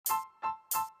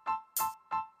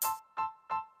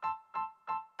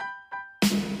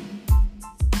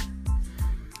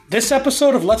This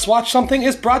episode of Let's Watch Something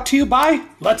is brought to you by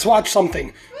Let's Watch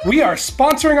Something. We are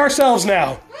sponsoring ourselves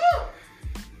now.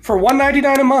 For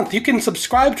 $1.99 a month, you can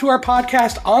subscribe to our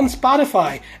podcast on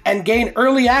Spotify and gain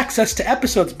early access to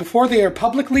episodes before they are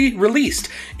publicly released,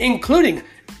 including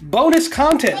bonus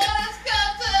content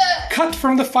cut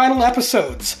from the final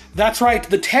episodes. That's right,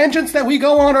 the tangents that we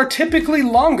go on are typically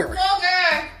longer.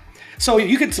 So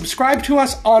you can subscribe to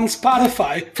us on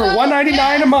Spotify for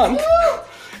 $1.99 a month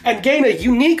and gain a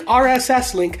unique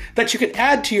RSS link that you can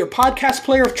add to your podcast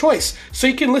player of choice so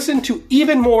you can listen to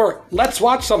even more Let's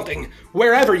Watch Something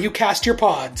wherever you cast your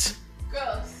pods.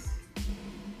 Gross.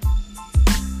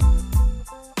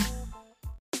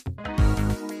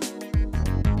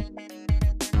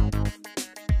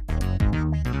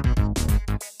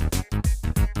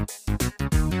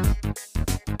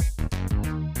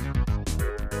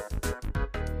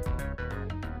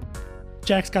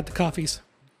 Jack's got the coffees.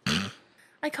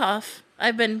 I cough.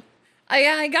 I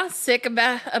got sick a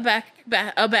bit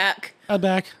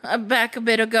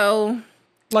ago.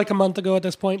 Like a month ago at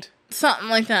this point. Something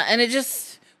like that. And it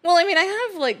just, well, I mean, I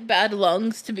have like bad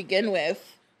lungs to begin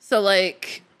with. So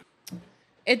like,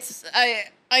 it's,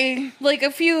 I like a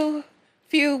few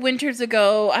winters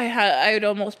ago, I had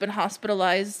almost been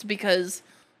hospitalized because,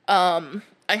 I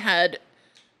had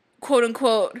quote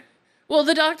unquote, well,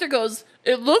 the doctor goes,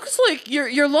 it looks like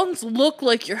your lungs look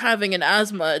like you're having an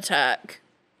asthma attack.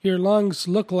 Your lungs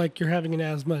look like you're having an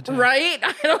asthma attack. Right?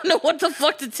 I don't know what the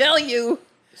fuck to tell you.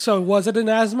 So was it an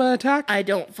asthma attack? I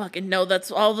don't fucking know.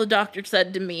 That's all the doctor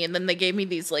said to me. And then they gave me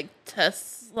these like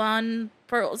Tessalon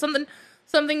pearls,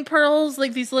 something pearls,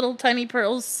 like these little tiny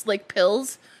pearls, like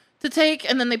pills to take.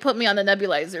 And then they put me on a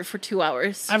nebulizer for 2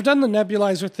 hours. I've done the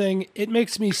nebulizer thing. It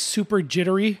makes me super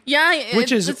jittery. Yeah,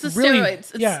 it's the really,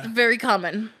 steroids. It's very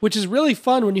common. Which is really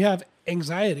fun when you have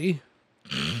anxiety.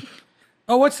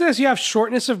 Oh, what's this? You have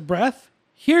shortness of breath?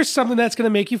 Here's something that's going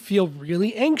to make you feel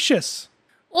really anxious.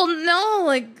 Well, no,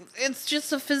 like, it's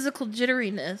just a physical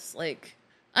jitteriness. Like,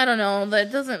 I don't know.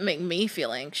 That doesn't make me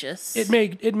feel anxious. It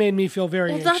made me feel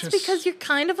very anxious. Well, that's because you're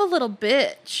kind of a little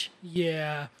bitch.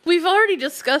 Yeah. We've already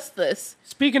discussed this.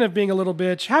 Speaking of being a little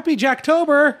bitch, happy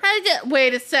Jacktober!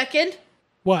 Wait a second.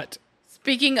 What?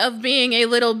 Speaking of being a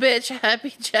little bitch,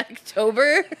 happy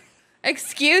Jacktober.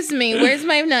 Excuse me, where's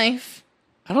my knife?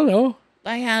 I don't know.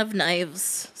 I have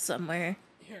knives somewhere.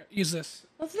 Here, use this.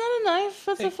 That's not a knife.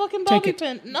 That's a fucking bobby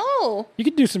pin. No. You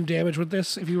could do some damage with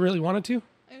this if you really wanted to.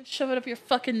 Shove it up your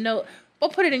fucking nose. I'll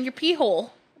put it in your pee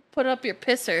hole. Put it up your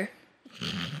pisser.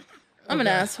 I'm an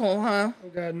asshole, huh? Oh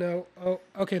god, no. Oh,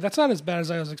 okay, that's not as bad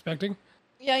as I was expecting.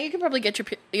 Yeah, you can probably get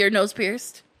your nose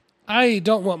pierced. I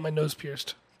don't want my nose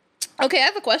pierced. Okay, I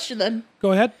have a question then.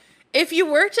 Go ahead. If you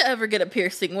were to ever get a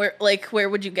piercing, where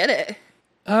would you get it?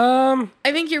 I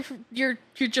think you're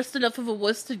just enough of a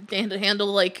wuss to handle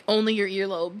like only your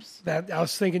earlobes. I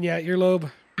was thinking, yeah,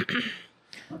 earlobe.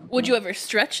 Would you ever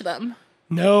stretch them?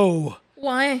 No.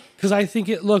 Why? Because I think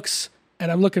it looks, and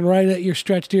I'm looking right at your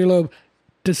stretched earlobe,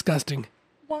 disgusting.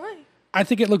 Why? I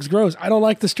think it looks gross. I don't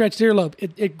like the stretched earlobe.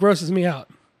 It grosses me out.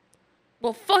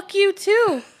 Well, fuck you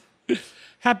too.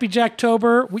 Happy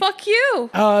Jacktober. Fuck you.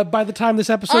 By the time this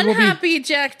episode will be... Unhappy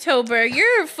Jacktober.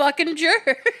 You're a fucking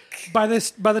jerk. By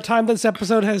the time this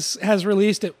episode has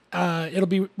released, it'll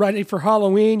be ready for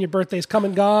Halloween. Your birthday's come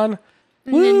and gone.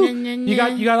 Woo! You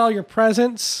got all your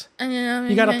presents.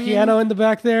 You got a piano in the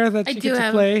back there that you get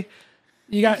to play.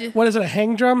 You got, what is it, a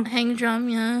hang drum? Hang drum,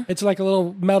 yeah. It's like a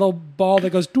little metal ball that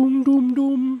goes doom, doom,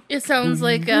 doom. It sounds doom,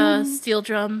 like a steel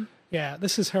drum. Yeah,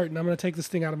 this is hurting. I'm going to take this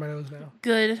thing out of my nose now.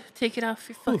 Good. Take it off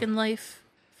your fucking life.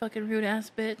 Fucking rude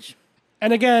ass bitch.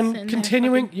 And again,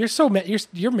 continuing, you're so mad.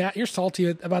 You're mad. You're salty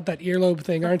about that earlobe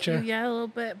thing, aren't you? Yeah, a little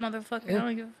bit, motherfucker. Yeah. I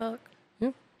don't give a fuck.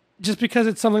 Yeah. Just because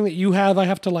it's something that you have, I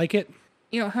have to like it.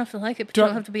 You don't have to like it, but you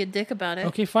don't have to be a dick about it.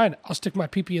 Okay, fine. I'll stick my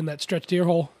pee-pee in that stretched ear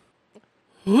hole.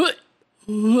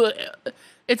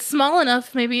 It's small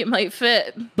enough, maybe it might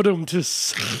fit. Do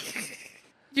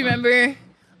you remember?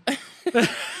 Do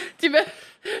you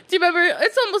remember?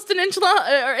 It's almost an inch long.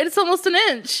 It's almost an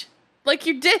inch, like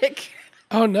your dick.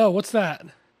 Oh no! What's that?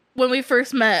 When we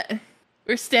first met,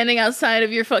 we're standing outside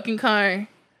of your fucking car,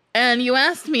 and you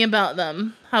asked me about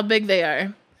them, how big they are,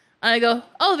 and I go,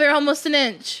 "Oh, they're almost an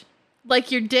inch,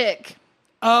 like your dick."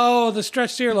 Oh, the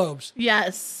stretched earlobes.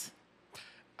 Yes.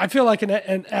 I feel like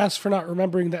an ass for not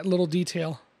remembering that little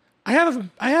detail. I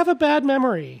have a bad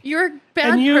memory. You're a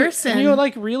bad person. And you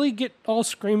like really get all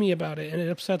screamy about it, and it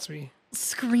upsets me.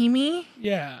 Screamy?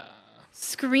 Yeah.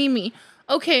 Screamy.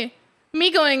 Okay, me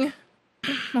going,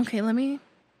 okay, me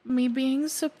being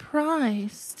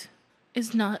surprised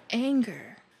is not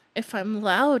anger. If I'm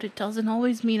loud, it doesn't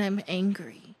always mean I'm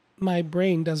angry. My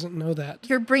brain doesn't know that.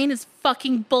 Your brain is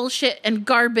fucking bullshit and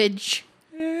garbage.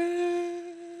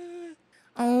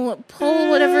 Oh, pull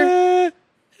whatever.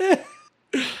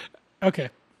 Okay.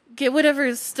 Get whatever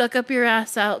is stuck up your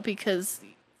ass out because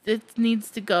it needs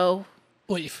to go.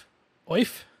 Oif.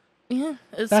 Oif? Yeah.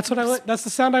 That's what I went. That's the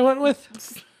sound I went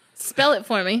with? Spell it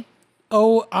for me.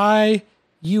 Oiuf.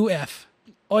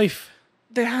 Oif.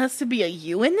 There has to be a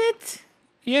U in it?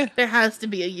 Yeah. There has to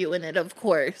be a U in it, of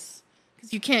course.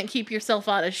 Because you can't keep yourself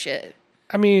out of shit.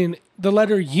 I mean, the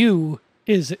letter U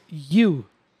is you.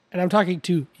 And I'm talking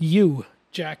to you,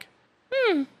 Jack.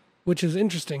 Which is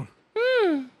interesting.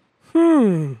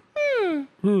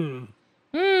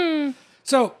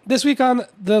 So, this week on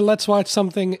the Let's Watch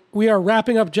Something, we are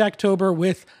wrapping up Jacktober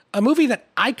with a movie that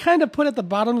I kind of put at the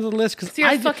bottom of the list because You're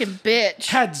a fucking bitch.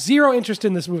 had zero interest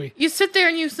in this movie. You sit there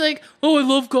and you say, like, oh, I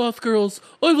love goth girls.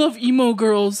 I love emo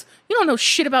girls. You don't know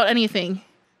shit about anything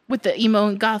with the emo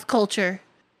and goth culture.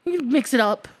 You can mix it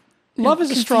up. Love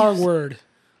is a strong word.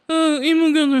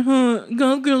 Emo girls are hot.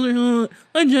 Goth girls are hot.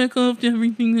 I jack off to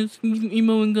everything that's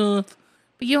emo and goth.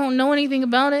 But you don't know anything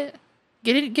about it.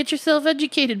 Get yourself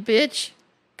educated, bitch.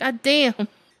 God damn.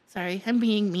 Sorry, I'm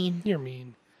being mean. You're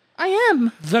mean. I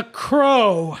am. The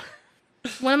Crow.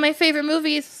 One of my favorite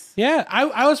movies. Yeah,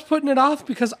 I was putting it off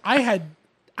because I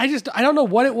don't know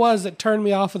what it was that turned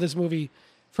me off of this movie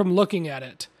from looking at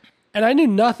it. And I knew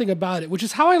nothing about it, which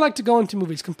is how I like to go into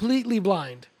movies, completely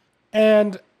blind.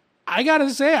 And I gotta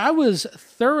say, I was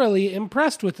thoroughly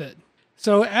impressed with it.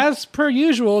 So as per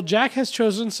usual, Jack has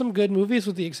chosen some good movies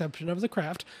with the exception of The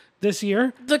Craft this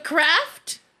year. The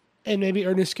Craft? And maybe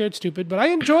Ernest Scared Stupid, but I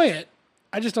enjoy it.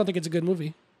 I just don't think it's a good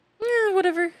movie. Yeah,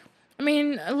 whatever. I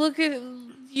mean, look at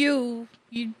you.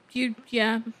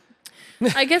 Yeah.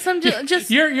 I guess I'm just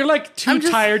You're like too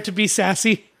tired to be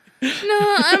sassy. No,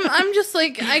 I'm just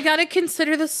like, I gotta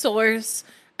consider the source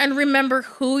and remember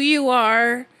who you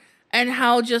are and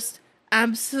how just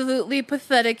absolutely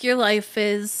pathetic your life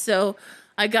is. So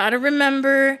I gotta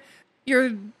remember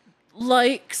your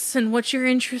likes and what you're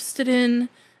interested in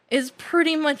is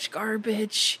pretty much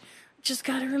garbage. Just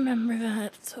gotta remember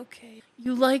that. It's okay.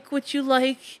 You like what you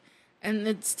like, and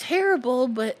it's terrible,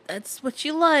 but that's what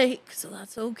you like, so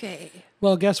that's okay.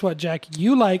 Well, guess what, Jack?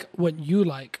 You like what you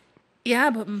like. Yeah,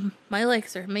 but my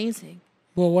likes are amazing.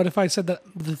 Well, what if I said that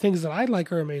the things that I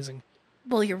like are amazing?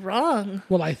 Well, you're wrong.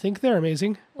 Well, I think they're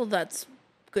amazing. Well, that's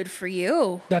good for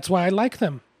you. That's why I like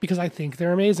them, because I think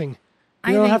they're amazing.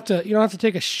 You don't have to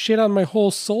take a shit on my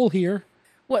whole soul here.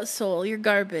 What soul? You're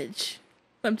garbage.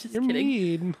 I'm just You're kidding.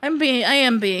 mean. I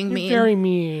am being You're mean. very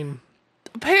mean.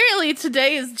 Apparently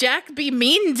today is Jack Be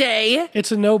Mean Day.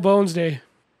 It's a no bones day.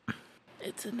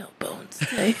 It's a no bones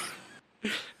day.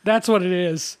 That's what it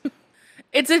is.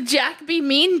 It's a Jack Be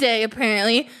Mean Day,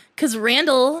 apparently, because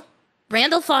Randall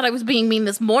thought I was being mean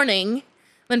this morning.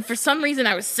 Then for some reason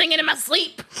I was singing in my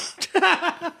sleep.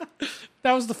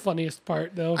 That was the funniest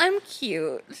part, though. I'm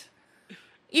cute.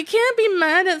 You can't be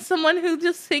mad at someone who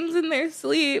just sings in their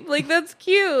sleep. Like, that's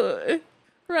cute.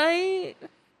 Right?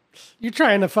 You're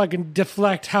trying to fucking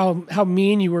deflect how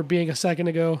mean you were being a second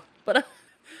ago. But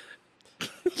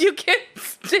you can't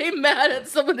stay mad at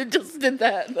someone who just did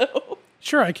that, though.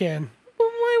 Sure, I can. Well,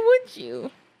 why would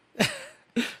you?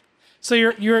 So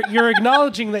you're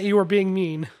acknowledging that you were being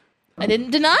mean. I didn't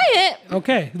deny it.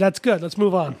 Okay, that's good. Let's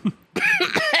move on.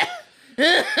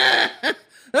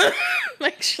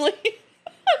 Actually,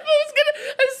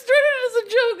 I started it as a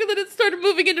joke and then it started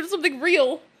moving into something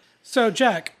real. So,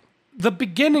 Jack, the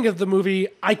beginning of the movie,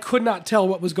 I could not tell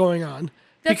what was going on.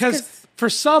 That's because for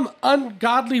some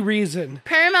ungodly reason,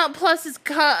 Paramount Plus's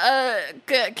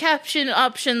caption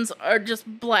options are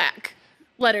just black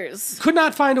letters. could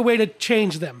not find a way to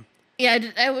change them. Yeah,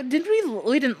 did we?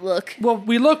 We didn't look. Well,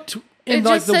 we looked in It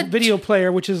like just the said- video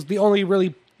player, which is the only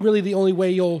really the only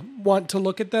way you'll want to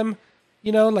look at them.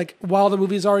 You know, like while the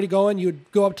movie's already going,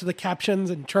 you'd go up to the captions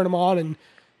and turn them on and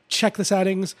check the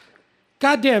settings.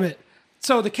 God damn it.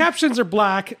 So the captions are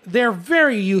black. They're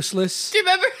very useless. Do you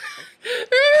remember? Remember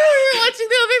when we were watching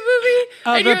the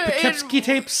other movie? The Poughkeepsie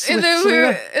tapes. And with then,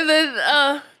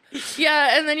 Selena.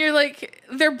 yeah, and then you're like,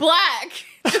 they're black.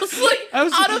 Just like, I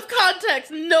was- out of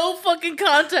context. No fucking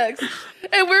context.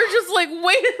 And we're just like,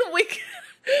 wait, what?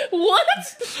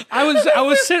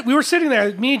 We were sitting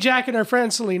there, me, Jack, and our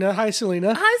friend Selena. Hi,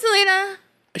 Selena. Hi, Selena.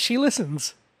 She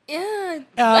listens. Yeah.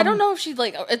 I don't know if she's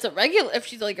like, if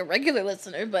she's like a regular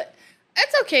listener, but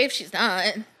it's okay if she's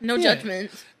not. No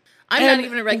judgment. I'm And not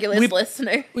even a regular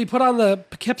listener. We put on the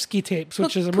Poughkeepsie tapes,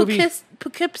 which is a movie.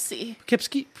 Poughkeepsie.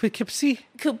 Poughkeepsie?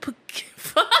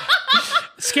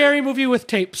 Scary movie with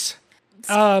tapes.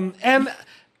 And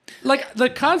like the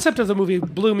concept of the movie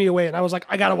blew me away, and I was like,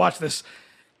 I gotta watch this.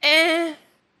 Eh.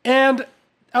 And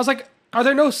I was like, are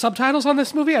there no subtitles on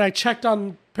this movie? And I checked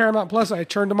on Paramount Plus, and I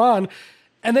turned them on.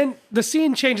 And then the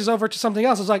scene changes over to something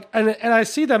else. I was like, and I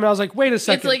see them, and I was like, wait a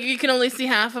second. It's like you can only see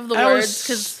half of the I was words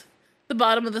because the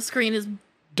bottom of the screen is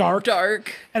dark.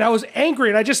 dark. And I was angry,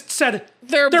 and I just said,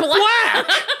 They're black. We're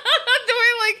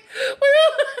like,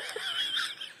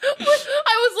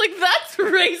 I was like, that's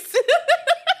racist.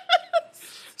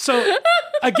 So,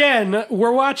 again,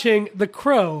 we're watching The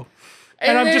Crow.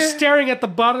 And I'm just staring at the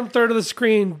bottom third of the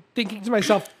screen, thinking to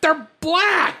myself, they're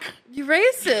black! You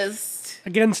racist.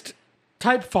 Against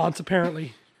type fonts,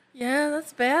 apparently. Yeah,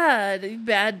 that's bad. You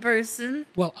bad person.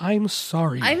 Well, I'm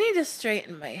sorry. I need to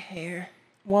straighten my hair.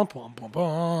 Womp, womp, womp,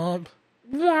 womp.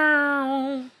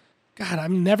 Wow. God,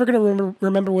 I'm never going to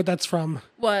remember what that's from.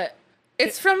 What?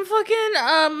 It's from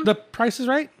fucking, The Price is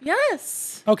Right?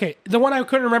 yes. Okay, the one I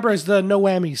couldn't remember is the No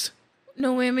Whammies.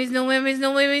 No whammies, no whammies,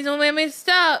 no whammies, no whammies.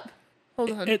 Stop.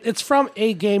 Hold on. It's from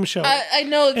a game show. I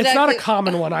know exactly. It's not a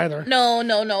common one either. No.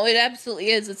 It absolutely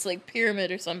is. It's like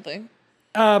Pyramid or something.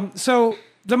 So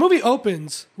the movie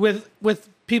opens with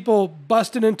people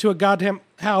busting into a goddamn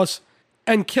house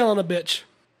and killing a bitch.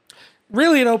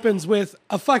 Really, it opens with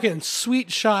a fucking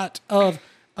sweet shot of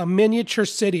a miniature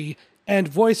city and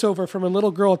voiceover from a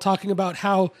little girl talking about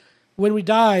how when we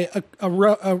die, a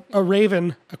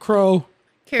raven, a crow,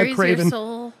 Carries a craven, your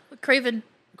soul.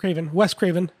 Wes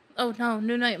Craven. Oh no,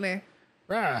 New Nightmare.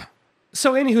 Rah.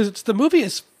 So, anywho, the movie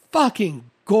is fucking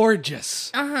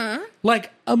gorgeous.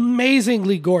 Like,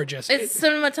 amazingly gorgeous. Its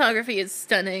cinematography is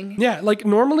stunning. Yeah, like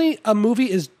normally a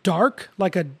movie is dark,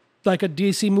 like a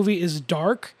DC movie is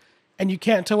dark, and you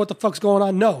can't tell what the fuck's going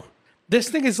on. No, this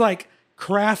thing is like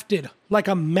crafted like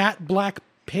a matte black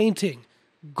painting.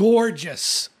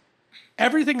 Gorgeous.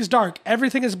 Everything's dark.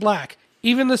 Everything is black.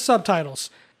 Even the subtitles.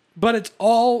 But it's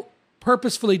all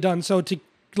purposefully done so to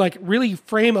like really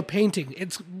frame a painting.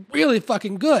 It's really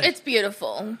fucking good. It's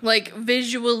beautiful. Like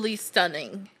visually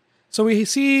stunning. So we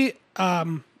see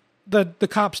the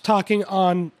cops talking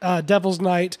on Devil's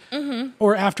Night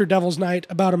or after Devil's Night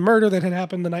about a murder that had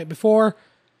happened the night before.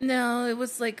 No, it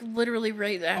was like literally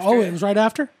right after. Oh, it was right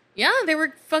after? Yeah, they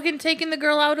were fucking taking the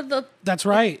girl out of the... That's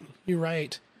right. You're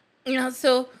right. You know,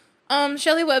 so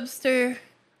Shelley Webster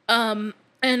and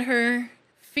her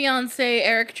fiance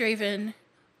Eric Draven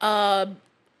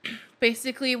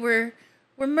basically were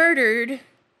murdered.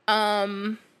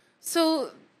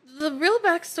 So the real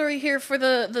backstory here for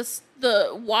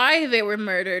the why they were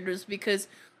murdered was because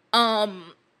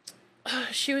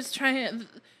she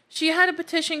had a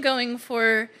petition going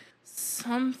for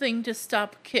something to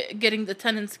stop getting the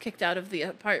tenants kicked out of the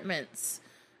apartments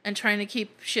and trying to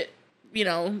keep shit, you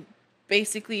know,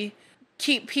 basically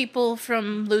keep people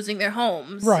from losing their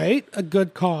homes. Right. A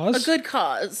good cause. A good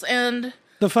cause. And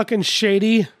the fucking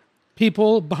shady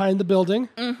people behind the building.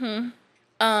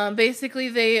 Basically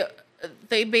they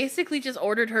basically just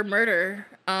ordered her murder.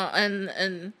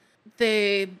 And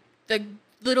the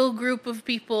little group of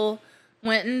people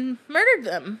went and murdered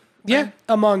them. Yeah,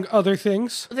 among other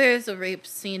things. There's a rape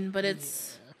scene, but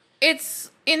it's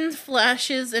in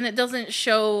flashes and it doesn't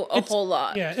show a whole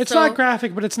lot. Yeah, it's not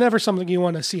graphic, but it's never something you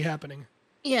want to see happening.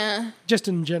 Yeah. Just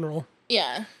in general.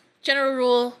 Yeah. General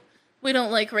rule, we don't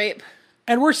like rape.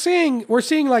 And we're seeing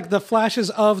like the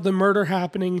flashes of the murder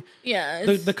happening. Yeah.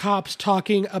 The cops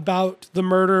talking about the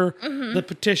murder, the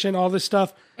petition, all this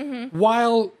stuff.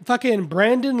 While fucking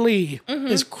Brandon Lee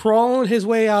is crawling his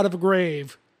way out of a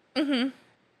grave.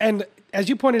 And as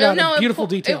you pointed out, a beautiful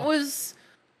detail. It was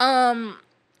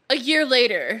a year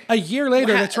later. A year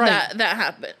later, that's right. That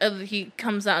happened. He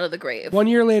comes out of the grave. 1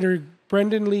 year later,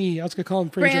 Brendan Lee, I was going to call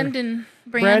him Fraser.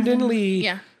 Brandon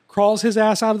Lee crawls his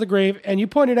ass out of the grave. And you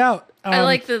pointed out. I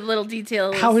like the little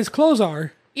details. How his clothes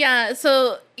are. Yeah,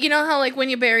 so you know how like when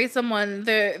you bury someone,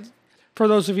 they're... For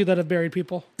those of you that have buried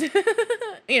people.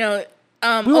 You know,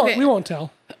 we won't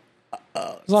tell.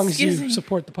 As long as you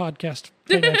support the podcast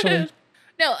financially.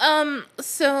 No,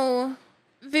 so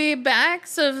the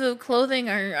backs of the clothing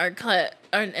are cut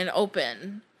and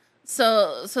open,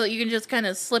 so you can just kind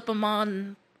of slip them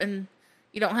on, and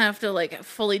you don't have to like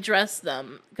fully dress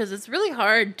them because it's really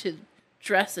hard to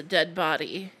dress a dead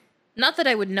body. Not that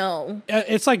I would know.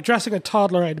 It's like dressing a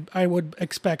toddler. I would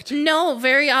expect. No,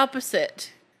 very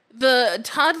opposite. The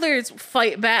toddlers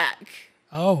fight back.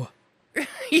 Oh,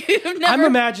 I'm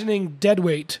imagining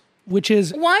deadweight. Which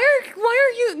is why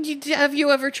are you have you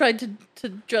ever tried to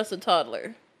dress a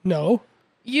toddler? No.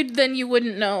 Then you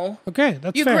wouldn't know. Okay,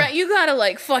 that's fair. You gotta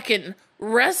like fucking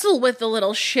wrestle with the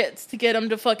little shits to get them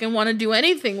to fucking want to do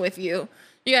anything with you.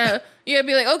 You gotta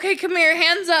be like, okay, come here,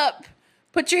 hands up.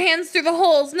 Put your hands through the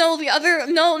holes. No,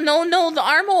 the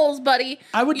armholes, buddy.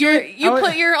 I would do it. You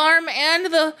put your arm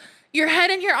and your head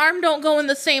and your arm don't go in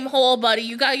the same hole, buddy.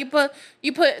 You put.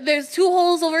 There's 2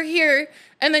 holes over here,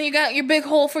 and then you got your big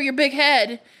hole for your big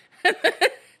head.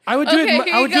 I would do Okay, it.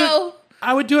 here you go.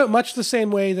 I would do it much the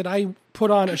same way that I put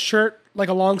on a shirt, like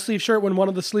a long sleeve shirt, when one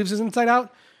of the sleeves is inside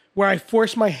out, where I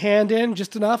force my hand in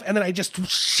just enough, and then I just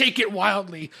shake it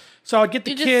wildly. So I'd get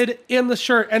the kid in the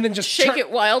shirt, and then just Shake it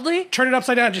wildly? turn it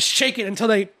upside down, and just shake it until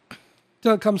it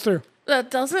comes through. That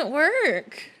doesn't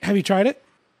work. Have you tried it?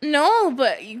 No,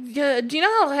 but do you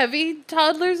know how heavy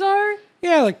toddlers are?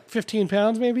 Yeah, like 15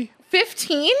 pounds maybe.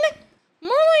 15?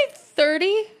 More like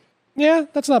 30. Yeah,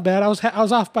 that's not bad. I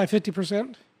was off by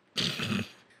 50%.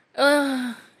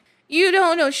 You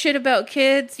don't know shit about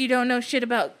kids. You don't know shit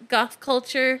about goth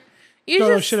culture. You Don't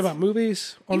know just shit about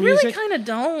movies or You music. really kind of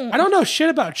don't. I don't know shit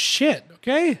about shit.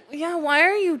 Okay. Yeah,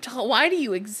 why do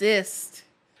you exist?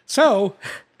 So,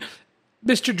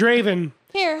 Mr. Draven.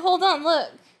 Here, hold on, look.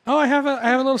 Oh, I have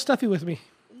a little stuffy with me.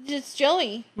 It's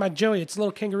Joey. My Joey. It's a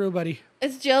little kangaroo buddy.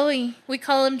 It's Joey. We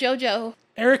call him Jojo.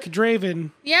 Eric Draven.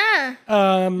 Yeah.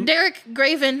 Derek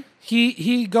Graven.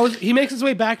 He makes his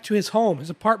way back to his home, his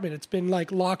apartment. It's been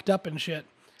like locked up and shit.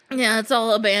 Yeah, it's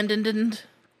all abandoned.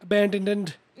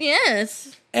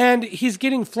 Yes. And he's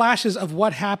getting flashes of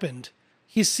what happened.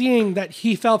 He's seeing that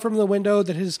he fell from the window,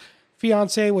 that his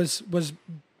fiance was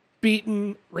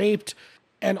beaten, raped,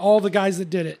 and all the guys that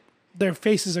did it, their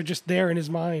faces are just there in his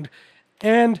mind.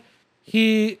 And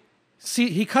he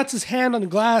cuts his hand on the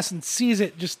glass and sees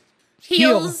it just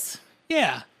heal. Heals.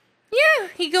 Yeah. Yeah,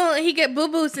 he get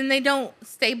boo-boos and they don't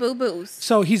stay boo-boos.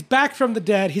 So he's back from the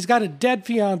dead. He's got a dead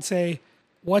fiance.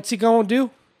 What's he going to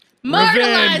do?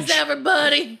 Murderize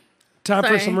everybody. Time for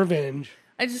Sorry. some revenge.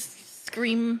 I just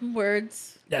scream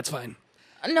words. That's fine.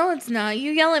 No, it's not.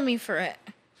 You yell at me for it.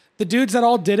 The dudes that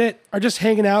all did it are just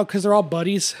hanging out because they're all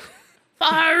buddies.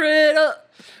 Fire it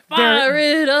up. Fire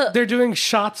it up. They're doing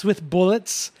shots with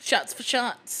bullets, Shots for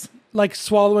shots. like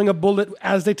swallowing a bullet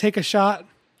as they take a shot.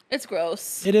 It's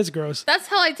gross. It is gross. That's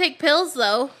how I take pills,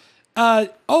 though.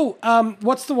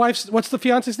 What's the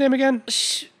fiance's name again?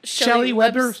 Shelley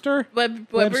Webster?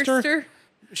 Webster?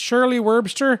 Shirley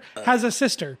Webster has a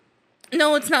sister.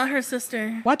 No, it's not her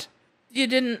sister. What? You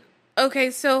didn't.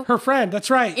 Okay, so Her friend, that's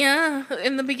right. yeah,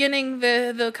 in the beginning,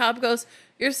 the cop goes,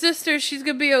 "Your sister, she's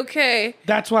gonna be okay."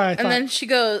 That's why I thought. And then she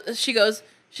goes,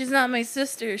 "She's not my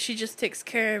sister. She just takes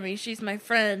care of me. She's my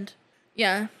friend."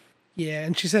 Yeah. Yeah,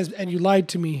 and she says, and you lied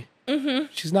to me. Mm-hmm.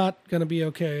 She's not gonna be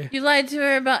okay. You lied to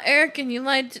her about Eric, and you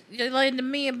lied to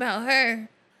me about her.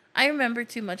 I remember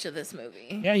too much of this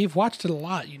movie. Yeah, you've watched it a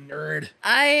lot, you nerd.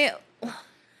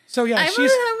 So yeah,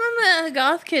 I'm a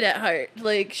goth kid at heart.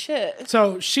 Like, shit.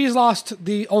 So she's lost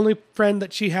the only friend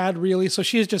that she had, really. So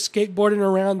she's just skateboarding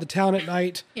around the town at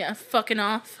night. Yeah, fucking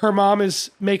off. Her mom is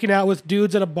making out with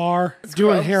dudes at a bar,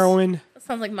 doing gross. heroin. That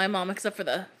sounds like my mom, except for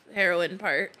the heroin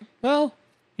part. Well,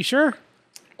 you sure?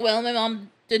 Well, my mom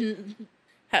didn't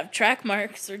have track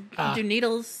marks or do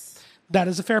needles. That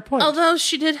is a fair point. Although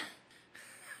she did.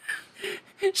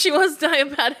 She was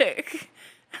diabetic.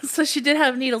 So she did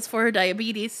have needles for her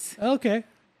diabetes. Okay.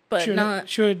 But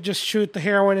She would just shoot the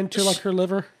heroin into like her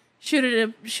liver.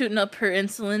 shooting up her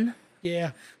insulin.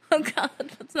 Yeah. Oh god,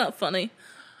 that's not funny.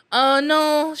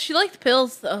 No, she liked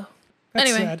pills though. That's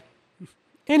anyway. sad.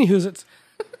 Anywho's it's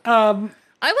I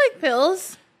like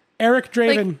pills. Eric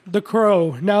Draven, the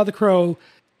Crow, now the Crow,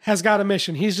 has got a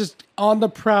mission. He's just on the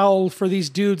prowl for these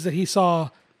dudes that he saw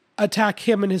attack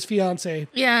him and his fiance.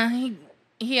 Yeah,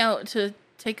 he out to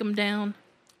take him down.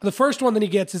 The first one that he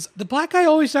gets is the black guy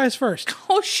always dies first.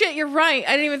 Oh shit, you're right.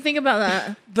 I didn't even think about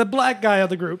that. The black guy of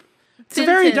the group. It's a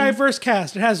very diverse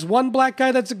cast. It has one black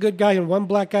guy that's a good guy and one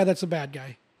black guy that's a bad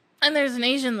guy. And there's an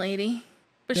Asian lady,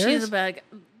 but There she's is? a bad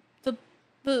guy.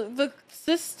 The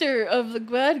sister of the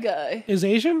bad guy. Is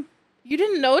Asian? You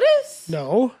didn't notice?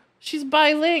 No. She's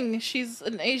bilingual. She's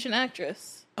an Asian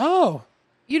actress. Oh.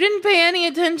 You didn't pay any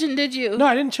attention, did you? No,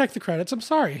 I didn't check the credits. I'm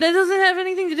sorry. That doesn't have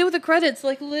anything to do with the credits.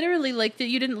 Like, literally, like,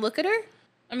 you didn't look at her?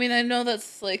 I mean, I know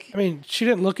that's, like... I mean, she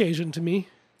didn't look Asian to me.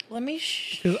 Let me...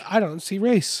 'Cause I don't see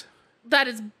race. That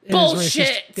is It is bullshit!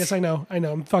 racist. Yes, I know.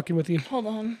 I'm fucking with you. Hold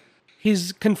on.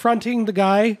 He's confronting the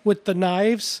guy with the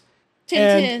knives.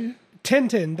 Tintin.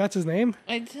 Tintin, that's his name.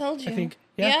 I told you. I think.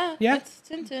 Yeah. That's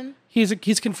Tintin.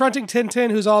 He's confronting Tintin,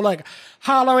 who's all like,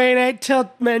 Halloween ain't till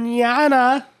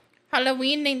mañana.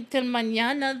 Halloween until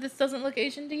mañana. This doesn't look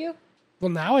Asian to you?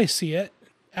 Well, now I see it.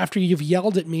 After you've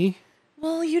yelled at me.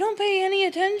 Well, you don't pay any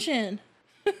attention.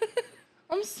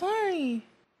 I'm sorry.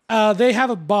 They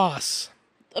have a boss.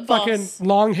 a fucking boss.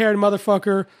 long-haired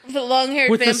motherfucker The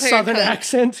long-haired with vampire a southern cunt.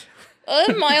 accent.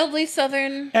 Mildly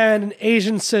southern. And an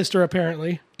Asian sister,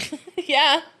 apparently.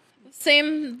 Yeah.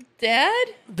 Same dad?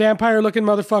 Vampire-looking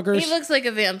motherfuckers He looks like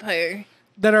a vampire.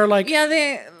 that are like, Yeah,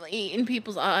 they eating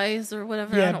people's eyes or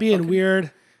whatever. I yeah, don't being fucking-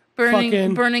 weird.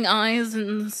 burning eyes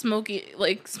and smoking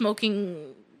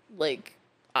like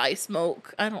eye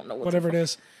smoke. I don't know what Whatever it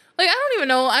is. Like I don't even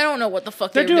know. I don't know what the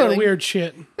fuck They're they're doing weird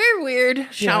shit. They're weird.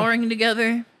 Showering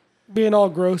together. Being all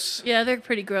gross. Yeah, they're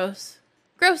pretty gross.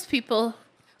 Gross people.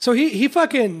 So he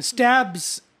fucking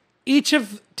stabs each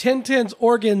of Tintin's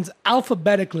organs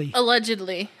alphabetically.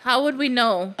 Allegedly. How would we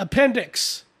know?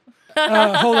 Appendix.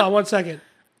 Hold on 1 second.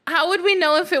 How would we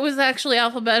know if it was actually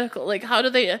alphabetical? Like how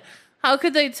could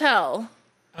they tell?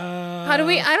 How do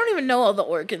we? I don't even know all the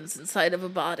organs inside of a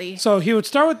body. So he would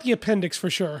start with the appendix for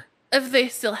sure. If they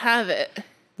still have it.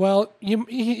 Well, I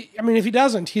mean, if he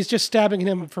doesn't, he's just stabbing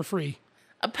him for free.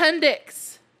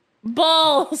 Appendix.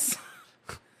 Balls.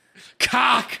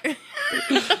 Cock.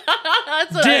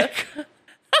 That's what Dick.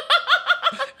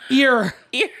 Ear.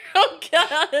 Oh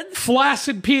god.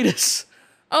 Flaccid penis.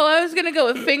 Oh, I was gonna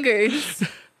go with fingers.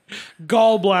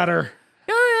 Gallbladder.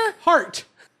 Oh Heart.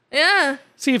 yeah.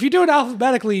 See, if you do it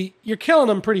alphabetically, you're killing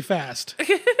them pretty fast.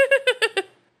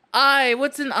 I.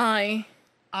 What's an I?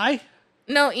 I?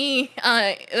 No, E.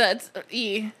 I. That's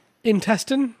E.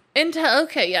 Intestine.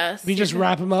 Okay, yes. You just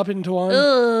wrap them up into one.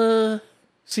 Ugh.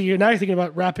 See, now you're thinking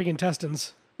about wrapping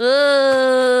intestines. Ugh.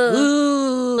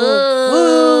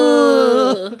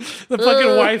 The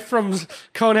fucking wife from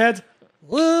Coneheads.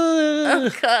 Oh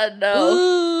god,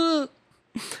 no.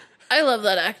 I love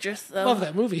that actress though. Love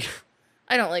that movie.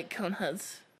 I don't like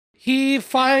Coneheads. He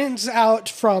finds out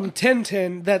from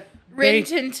Tintin that Rin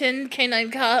Tin Tin,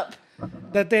 Canine Cop.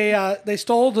 they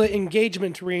stole the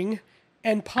engagement ring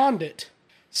and pawned it.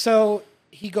 So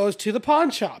he goes to the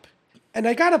pawn shop, and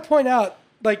I gotta point out,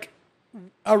 like,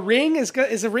 a ring is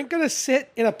a ring gonna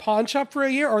sit in a pawn shop for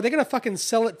a year, or are they gonna fucking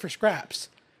sell it for scraps?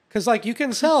 Because like you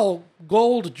can sell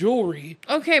gold jewelry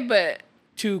Okay, but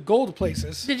to gold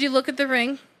places. did you look at the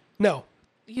ring? No,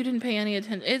 You didn't pay any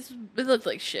attention. It looked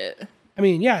like shit. I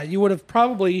mean, yeah, you would have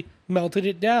probably melted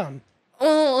it down.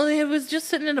 Well, it was just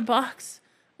sitting in a box.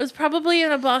 It was probably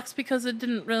in a box because it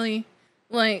didn't really,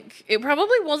 like, it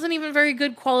probably wasn't even very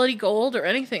good quality gold or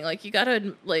anything. Like, you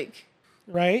gotta, like...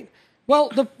 Right? Well,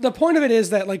 the point of it is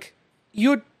that, like, you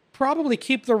would probably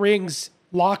keep the rings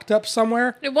locked up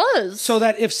somewhere It was. so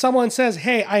that if someone says,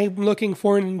 hey, I'm looking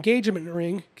for an engagement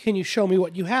ring, can you show me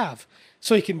what you have?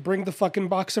 So he can bring the fucking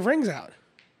box of rings out.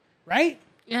 Right?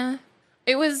 Yeah.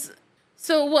 It was...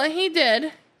 So what he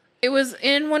did, it was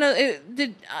in one of...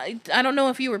 I don't know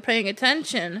if you were paying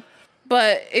attention,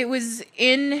 but it was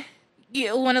in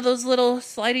one of those little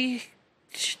slidey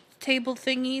table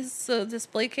thingies, so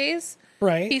display case.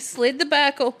 Right. He slid the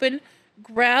back open,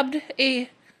 grabbed a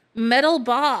metal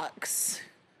box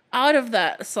out of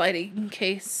that sliding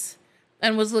case,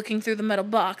 and was looking through the metal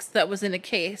box that was in a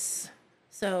case.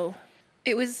 So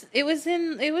it was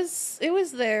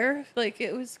there. Like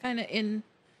it was kind of in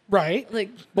Right. like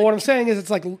But what I'm saying is it's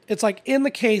like in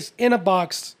the case, in a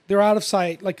box, they're out of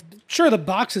sight. Like, sure, the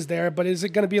box is there, but is it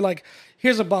going to be like,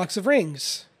 here's a box of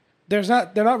rings? They're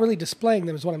not really displaying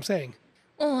them is what I'm saying.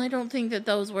 Well, I don't think that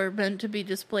those were meant to be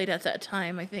displayed at that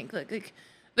time. I think like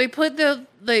they put the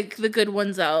good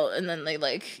ones out and then they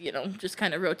just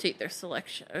kind of rotate their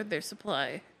selection or their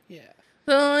supply. Yeah.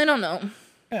 So I don't know.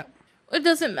 Yeah. It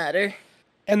doesn't matter.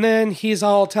 And then he's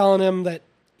all telling him that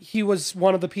he was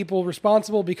one of the people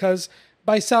responsible because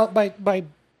by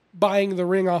buying the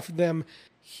ring off of them,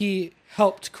 he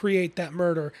helped create that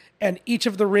murder. And each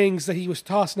of the rings that he was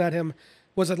tossing at him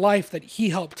was a life that he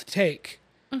helped take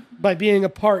by being a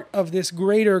part of this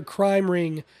greater crime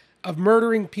ring of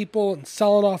murdering people and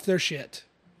selling off their shit.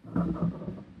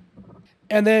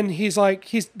 And then he's like,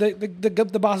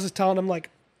 the boss is telling him, like,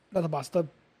 not the boss, the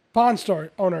pawn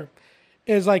store owner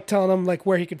is like telling him like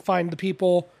where he could find the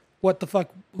people, what the fuck,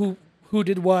 who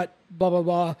did what, blah, blah,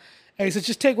 blah. And he says,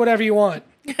 just take whatever you want.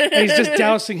 And he's just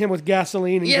dousing him with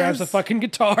gasoline and Yes. grabs a fucking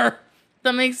guitar.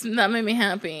 That made me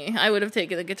happy. I would have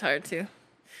taken the guitar too.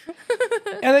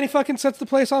 And then he fucking sets the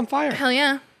place on fire. Hell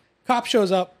yeah. Cop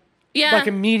shows up Yeah. like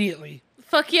immediately.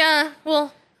 Fuck yeah.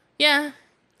 Well, yeah.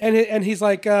 And he's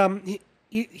like,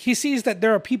 he sees that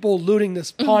there are people looting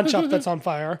this pawn shop that's on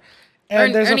fire.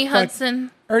 And there's Ernie a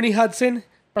Hudson. Ernie Hudson.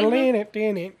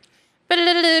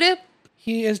 Ba-da-da-da-da.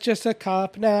 He is just a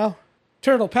cop now.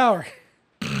 Turtle power.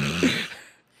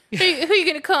 Who you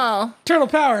gonna call? Turtle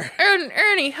power.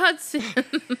 Ernie Hudson.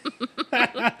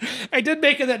 I did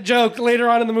make that joke later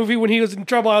on in the movie when he was in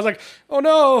trouble. I was like, oh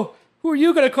no, who are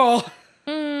you going to call?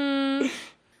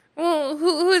 Well,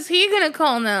 who is he gonna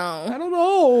call now? I don't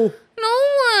know.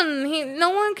 No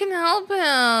one can help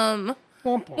him.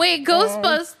 Wait,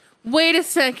 Ghostbusters. Wait a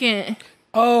second.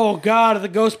 Oh God, the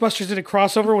Ghostbusters did a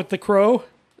crossover with the Crow.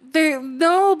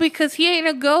 No, because he ain't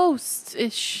a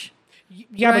ghost-ish.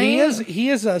 Yeah, right? but he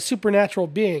is a supernatural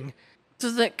being.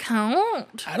 Does it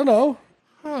count? I don't know.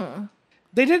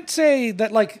 They did say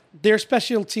that like their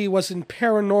specialty was in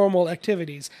paranormal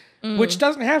activities, which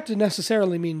doesn't have to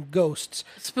necessarily mean ghosts.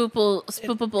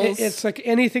 Spoopables. It's like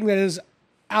anything that is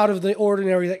out of the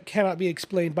ordinary that cannot be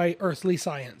explained by earthly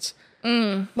science.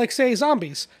 Like say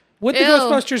zombies. Would the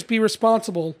Ghostbusters be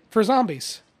responsible for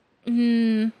zombies?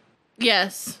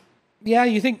 Yes. Yeah,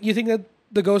 you think that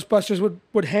the Ghostbusters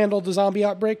would handle the zombie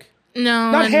outbreak?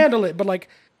 No. Not handle it, but like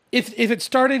if it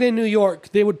started in New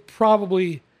York, they would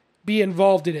probably be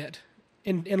involved in it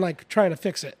in like trying to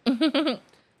fix it.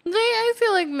 I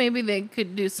feel like maybe they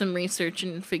could do some research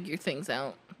and figure things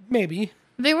out. Maybe.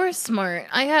 They were smart.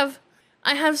 I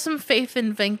have some faith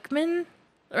in Venkman,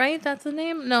 right? That's the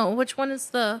name? No, which one is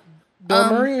the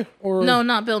Bill Murray or no,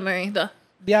 not Bill Murray. The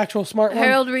actual smart one?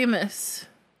 Harold Ramis.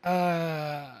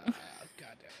 God.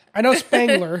 I know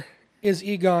Spangler is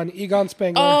Egon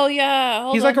Spangler. Oh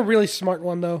yeah, he's like a really smart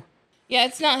one though. Yeah,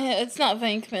 it's not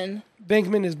Venkman.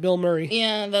 Venkman is Bill Murray.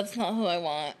 Yeah, that's not who I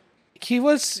want.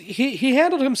 He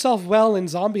handled himself well in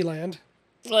Zombieland.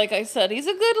 Like I said, he's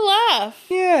a good laugh.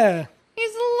 Yeah.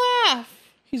 He's a laugh.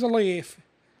 He's a laugh.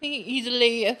 He's a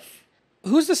laugh.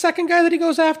 Who's the second guy that he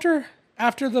goes after?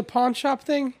 After the pawn shop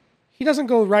thing? He doesn't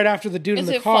go right after the dude in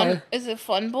the car. Is it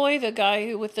Fun Boy, the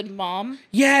guy with the mom?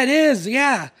 Yeah, it is.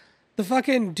 Yeah. The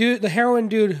fucking dude, the heroin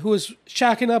dude who was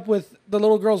shacking up with the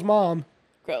little girl's mom.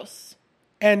 Gross.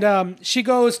 And she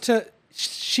goes to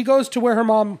where her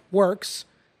mom works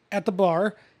at the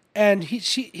bar, and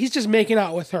he's just making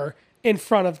out with her in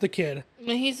front of the kid.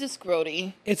 He's just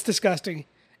grody. It's disgusting.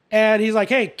 And he's like,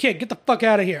 "Hey, kid, get the fuck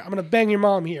out of here. I'm going to bang your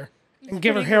mom here and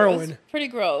give her heroin." Gross. Pretty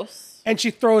gross. And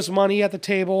she throws money at the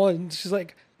table, and she's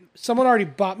like, "Someone already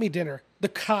bought me dinner. The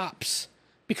cops.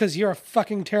 Because you're a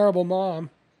fucking terrible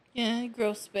mom." Yeah,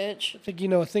 gross bitch. I think you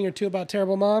know a thing or two about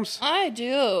terrible moms. I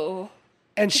do.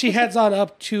 And she heads on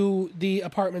up to the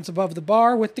apartments above the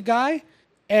bar with the guy,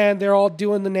 and they're all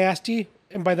doing the nasty,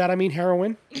 and by that I mean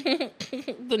heroin.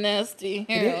 The nasty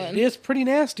heroin. It is pretty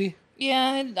nasty.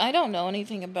 Yeah, I don't know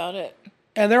anything about it.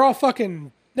 And they're all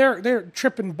fucking, they're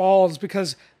tripping balls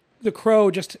because the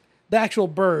crow, just the actual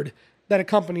bird that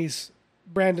accompanies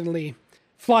Brandon Lee,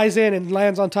 flies in and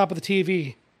lands on top of the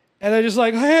TV. And they're just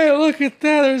like, "Hey, look at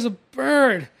that, there's a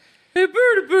bird. Hey,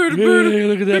 birdie, hey,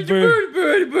 look at that bird.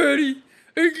 Birdie.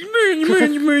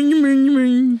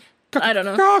 I don't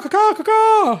know.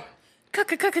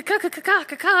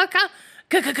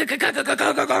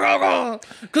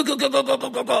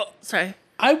 Sorry.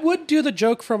 I would do the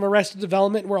joke from Arrested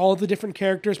Development where all the different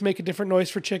characters make a different noise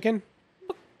for chicken.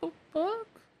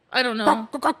 I don't know.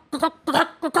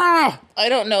 I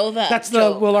don't know that. That's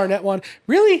the Will Arnett one.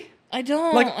 Really? I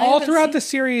don't. Like all throughout the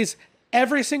series,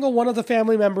 every single one of the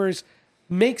family members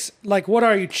makes like, "What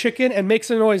are you, chicken?" and makes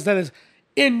a noise that is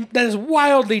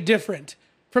wildly different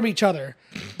from each other.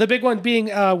 The big one being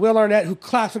Will Arnett, who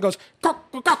claps and goes, "Oh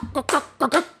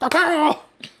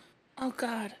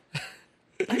God,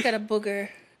 I got a booger."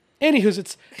 Anywho's,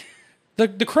 it's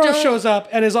the crow shows up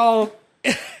and is all.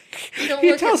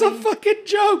 He tells a fucking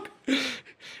joke.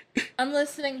 I'm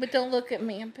listening, but don't look at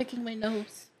me. I'm picking my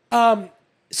nose.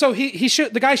 So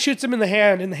the guy shoots him in the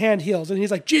hand, and the hand heals, and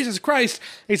he's like, "Jesus Christ!"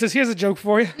 And he says, "Here's a joke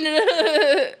for you."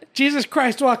 Jesus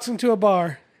Christ walks into a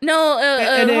bar. No,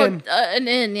 an inn. An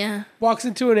inn, yeah. Walks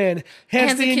into an inn,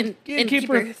 hands the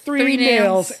innkeeper 3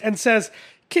 nails, and says,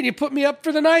 "Can you put me up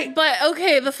for the night?" But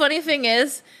okay, the funny thing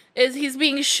is he's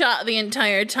being shot the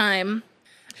entire time.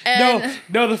 And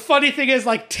No, the funny thing is,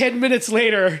 like 10 minutes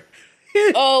later.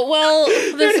 Oh well,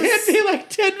 this it hit me like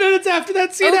 10 minutes after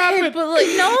that scene happened. But like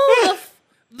no,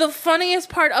 the funniest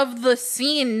part of the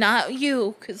scene, not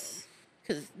you, because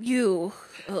you.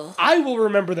 Ugh. I will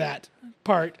remember that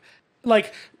part.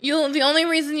 Like the only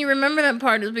reason you remember that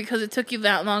part is because it took you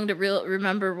that long to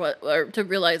remember to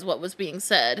realize what was being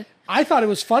said. I thought it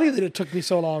was funny that it took me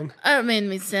so long. That made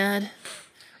me sad.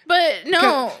 But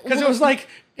no, because it was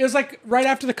like right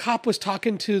after the cop was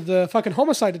talking to the fucking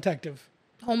homicide detective.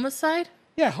 Homicide?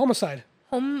 Yeah, homicide.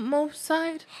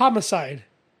 Homicide? Homicide.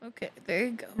 Okay, there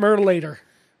you go. Murder.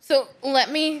 So let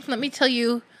me tell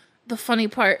you the funny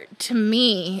part to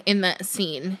me in that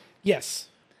scene. Yes.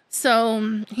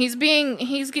 So he's being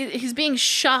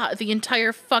shot the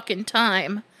entire fucking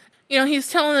time. You know, he's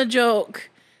telling a joke,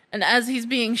 and as he's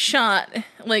being shot,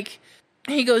 like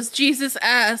he goes, "Jesus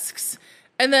asks,"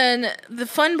 And then the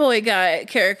fun boy guy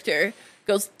character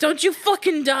goes, "Don't you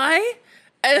fucking die?"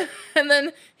 And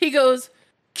then he goes,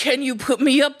 "Can you put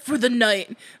me up for the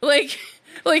night?" Like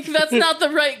that's not the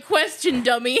right question,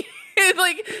 dummy.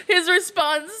 Like his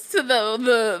response to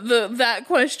the that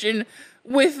question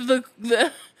with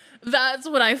the that's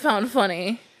what I found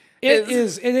funny.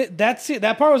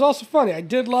 That part was also funny. I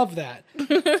did love that.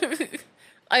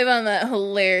 I found that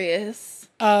hilarious.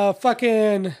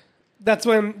 That's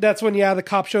when the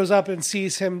cop shows up and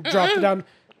sees him drop it down.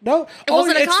 No,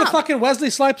 it's the fucking Wesley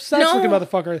Snipes looking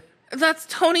motherfucker. That's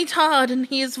Tony Todd, and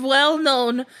he is well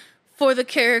known for the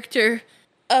character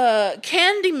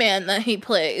Candyman that he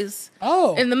plays.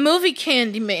 Oh, in the movie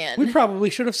Candyman. We probably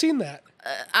should have seen that.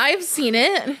 I've seen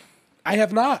it. I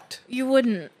have not. You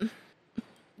wouldn't.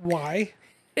 Why?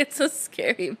 It's a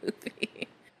scary movie.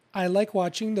 I like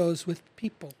watching those with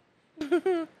people.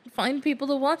 Find people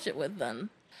to watch it with then.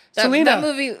 Selena. That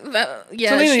movie,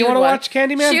 Selena, you want to watch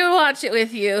Candyman? She would watch it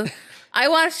with you. I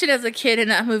watched it as a kid,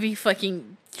 and that movie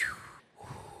fucking...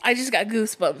 I just got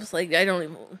goosebumps. Like, I don't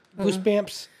even...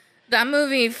 Goosebumps? That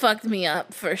movie fucked me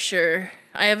up, for sure.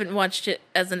 I haven't watched it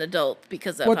as an adult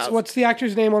because of what's the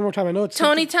actor's name one more time? I know it's...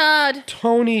 Tony Todd.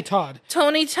 Tony Todd.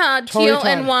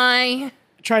 T-O-N-Y.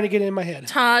 Trying to get it in my head.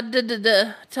 Todd. Tony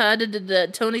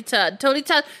Todd.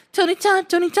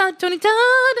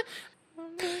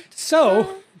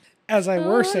 So, as I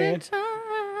were saying,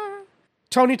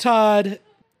 Tony Todd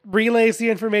relays the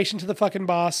information to the fucking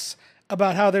boss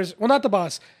about how there's... Well, not the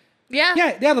boss.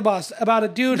 Yeah, the boss. About a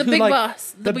dude the who, big like...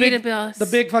 boss. The big boss. The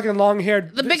big fucking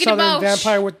long-haired Southern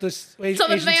vampire with this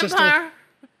Southern Asian sister. vampire.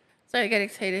 Sorry, I got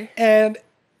excited. And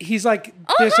he's like,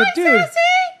 there's a dude.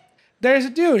 There's a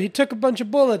dude. He took a bunch of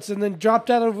bullets and then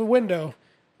dropped out of a window.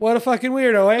 What a fucking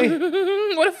weirdo, eh?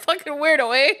 What a fucking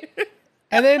weirdo, eh?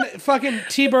 And then fucking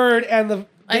T-Bird and the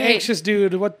anxious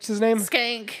dude, what's his name?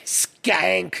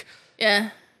 Skank. Yeah.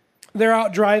 They're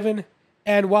out driving,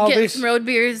 and while getting some road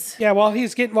beers. Yeah, while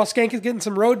Skank is getting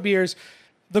some road beers,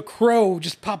 the Crow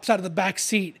just pops out of the back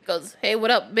seat. Goes, "Hey,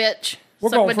 what up, bitch? We're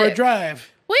going for a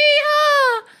drive.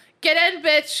 Wee-haw! Get in,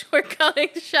 bitch. We're going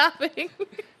shopping."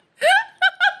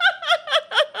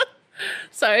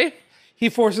 Sorry. He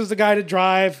forces the guy to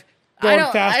drive, going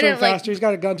faster and faster. He's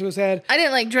got a gun to his head. I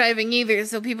didn't like driving either,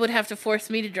 so people would have to force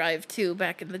me to drive too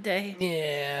back in the day.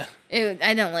 Yeah.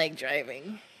 I don't like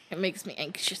driving. It makes me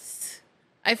anxious.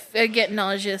 I get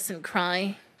nauseous and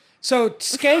cry. So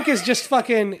Skank is just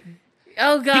fucking...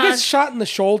 Oh, God. He gets shot in the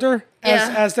shoulder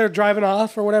as they're driving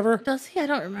off or whatever. Does he? I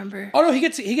don't remember. Oh, no, he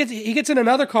gets in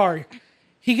another car.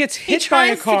 He gets hit by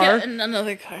a car. He tries to get in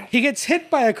another car. He gets hit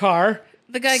by a car.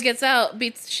 The guy gets out,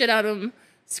 beats the shit out of him,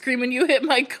 screaming, "You hit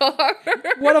my car."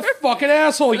 What a fucking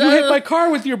asshole. You hit my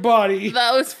car with your body.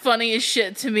 That was funny as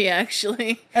shit to me,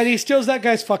 actually. And he steals that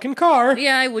guy's fucking car.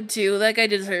 Yeah, I would too. That guy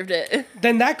deserved it.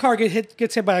 Then that car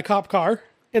gets hit by a cop car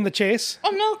in the chase.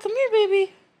 Oh no, come here,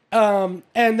 baby.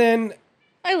 And then...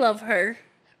 I love her.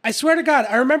 I swear to God,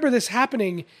 I remember this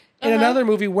happening in another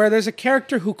movie where there's a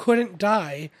character who couldn't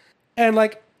die and,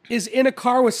 like, is in a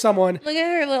car with someone. Look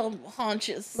at her little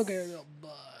haunches. Look at her little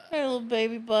butt. Her little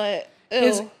baby butt.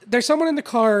 There's someone in the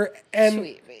car and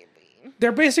sweet baby.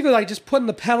 They're basically like just putting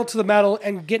the pedal to the metal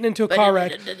and getting into a car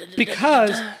wreck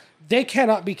because they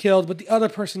cannot be killed, but the other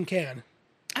person can.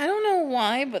 I don't know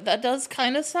why, but that does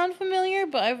kind of sound familiar,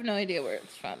 but I have no idea where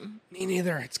it's from. Me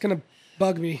neither. It's going to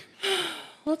bug me.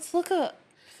 Let's look up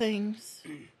things.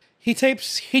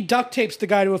 He duct tapes the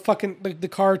guy to a fucking the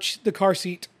car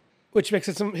seat, which makes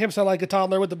him sound like a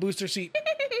toddler with the booster seat.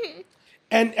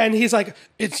 and he's like,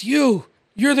 "It's you.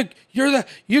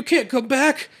 You can't come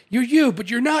back. You're you, but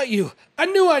you're not you. I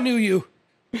knew you."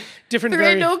 Different. There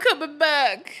ain't no coming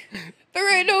back.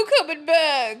 There ain't no coming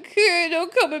back. There ain't no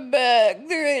coming back.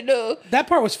 There ain't no. That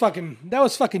part was fucking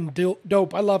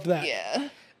dope. I loved that. Yeah.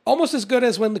 Almost as good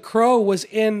as when the Crow was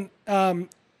in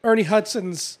Ernie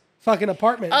Hudson's fucking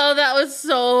apartment. Oh, that was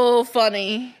so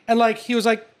funny. And like he was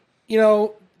like,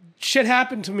 shit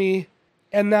happened to me,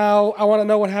 and now I want to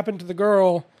know what happened to the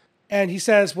girl. And he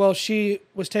says, well, she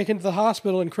was taken to the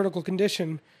hospital in critical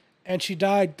condition, and she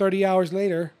died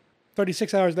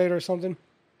 36 hours later or something.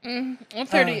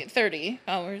 30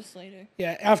 hours later.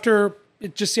 Yeah, after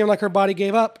it just seemed like her body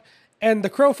gave up. And the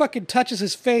Crow fucking touches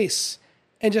his face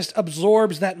and just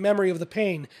absorbs that memory of the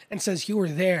pain and says, you were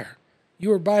there. You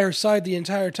were by her side the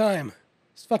entire time.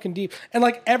 It's fucking deep. And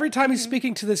like every time he's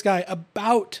speaking to this guy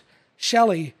about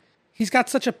Shelley, he's got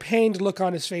such a pained look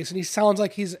on his face, and he sounds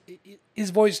like his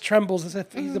voice trembles as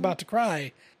if he's about to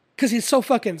cry. Because he's so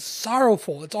fucking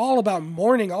sorrowful. It's all about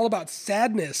mourning, all about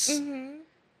sadness.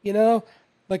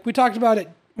 Like we talked about it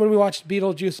when we watched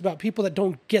Beetlejuice about people that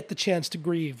don't get the chance to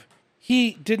grieve.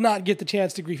 He did not get the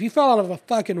chance to grieve. He fell out of a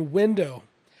fucking window,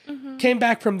 came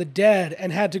back from the dead,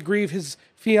 and had to grieve his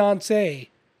fiancée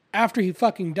after he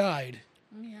fucking died.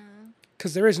 Yeah.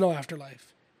 Because there is no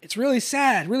afterlife. It's really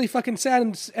sad, really fucking sad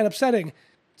and upsetting.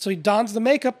 So he dons the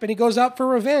makeup and he goes out for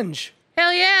revenge.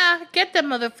 Hell yeah. Get them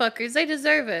motherfuckers. They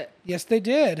deserve it. Yes, they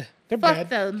did. They're Fuck bad.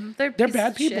 them. They're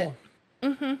Bad people.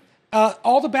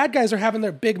 All the bad guys are having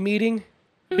their big meeting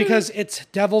because it's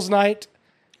Devil's Night,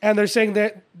 and they're saying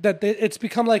that it's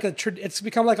become like a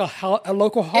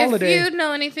local holiday. If you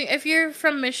know anything, if you're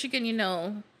from Michigan, you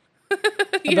know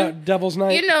about Devil's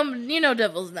Night. You know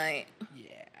Devil's Night.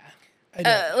 I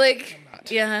know.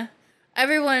 Yeah.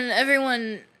 Everyone.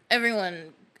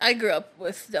 I grew up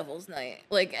with Devil's Night.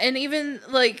 Like, and even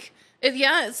like,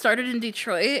 it started in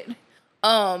Detroit.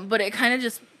 But it kind of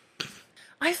just.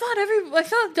 I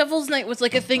thought Devil's Night was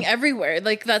like a thing everywhere.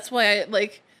 Like, that's why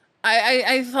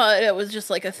I thought it was just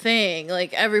like a thing.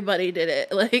 Like, everybody did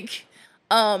it. Like,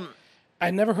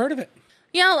 I never heard of it.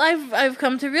 yeah, I've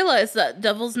come to realize that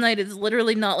Devil's Night is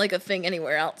literally not like a thing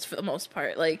anywhere else for the most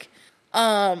part. Like,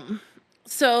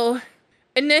 so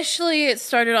initially it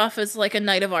started off as like a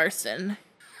night of arson,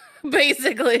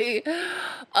 basically.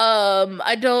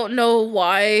 I don't know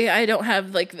why. I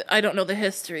don't know the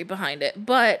history behind it,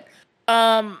 but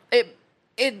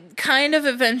it kind of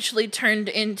eventually turned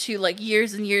into like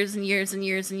years and years and years and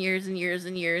years and years and years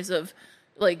and years of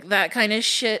like that kind of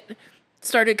shit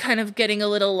started kind of getting a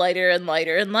little lighter and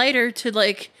lighter and lighter to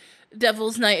like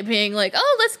Devil's Night being like,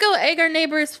 oh, let's go egg our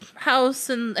neighbor's house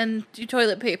and do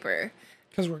toilet paper.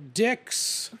 Because we're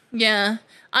dicks. Yeah.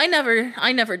 I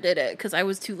never did it because I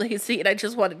was too lazy and I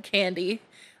just wanted candy.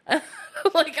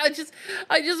 Like, I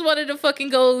just wanted to fucking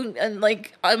go and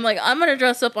like, I'm gonna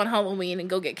dress up on Halloween and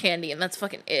go get candy and that's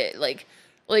fucking it. Like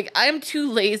I'm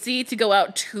too lazy to go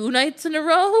out 2 nights in a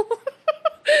row.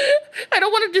 I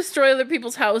don't want to destroy other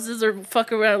people's houses or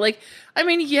fuck around. Like, I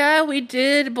mean, yeah, we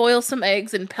did boil some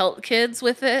eggs and pelt kids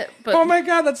with it, but Oh my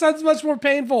god, that sounds much more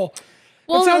painful.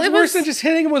 Well, it sounds it worse was- than just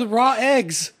hitting them with raw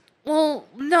eggs. well,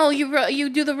 no, you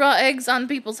do the raw eggs on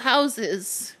people's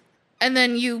houses, and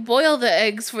then you boil the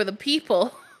eggs for the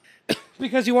people.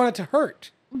 Because you want it to hurt.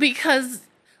 Because,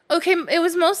 okay, it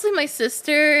was mostly my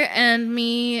sister and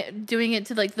me doing it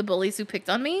to, like, the bullies who picked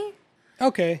on me.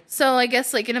 Okay, So I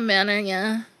guess, like, in a manner,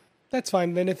 yeah. that's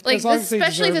fine then. If Like, as long as they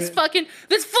especially deserve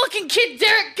this fucking kid,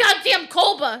 Derek goddamn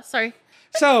Kolba. Sorry.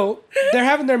 So they're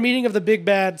having their meeting of the big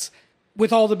bads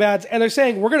with all the bads, and they're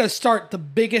saying we're gonna start the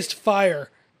biggest fire,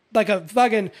 like a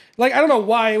fucking like I don't know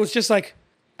why it was just like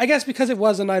I guess because it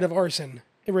was a night of arson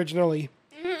originally,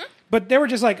 but they were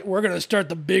just like we're gonna start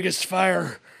the biggest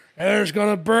fire. And it's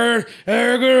gonna burn. And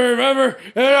they're gonna remember.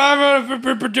 And I'm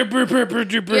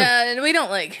gonna. Yeah, and we don't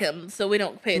like him, so we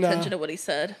don't pay attention to what he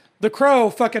said. The crow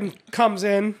fucking comes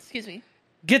in, Excuse me.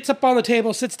 gets up on the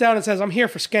table, sits down, and says, "I'm here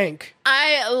for Skank."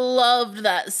 I loved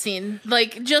that scene.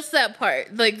 Like, just that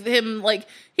part. Like, him, like,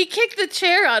 he kicked the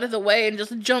chair out of the way and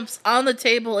just jumps on the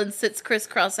table and sits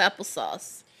crisscross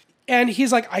applesauce. And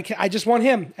he's like, I just want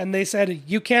him. And they said,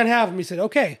 you can't have him. He said,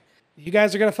 okay, you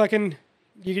guys are going to fucking,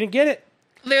 you're going to get it.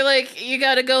 They're like, you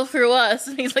gotta go through us.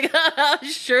 And he's like,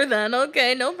 sure then.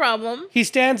 Okay, no problem. He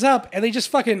stands up and they just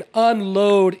fucking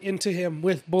unload into him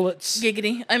with bullets.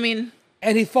 Giggity. I mean,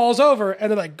 And he falls over and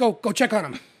they're like, go check on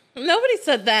him. nobody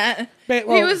said that. They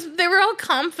They were all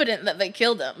confident that they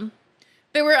killed him.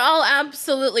 They were all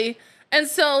absolutely. And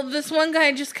so this one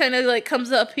guy just kind of like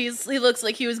comes up. He looks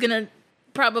like he was gonna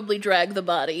probably drag the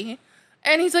body.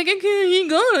 And he's like, I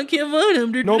can't find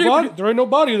him. No body? There ain't no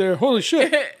body there. Holy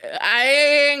shit. I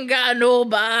ain't got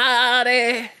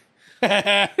nobody.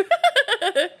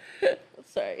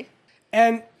 Sorry.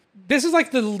 And this is like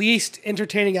the least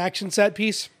entertaining action set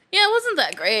piece. Yeah, it wasn't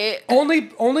that great.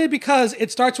 Only because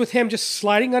it starts with him just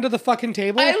sliding under the fucking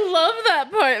table. I love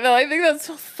that part, though. I think that's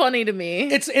so funny to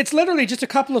me. It's literally just a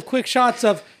couple of quick shots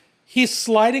of he's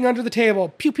sliding under the table.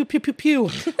 Pew, pew, pew, pew, pew.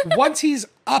 Once he's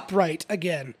upright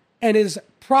again and is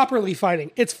properly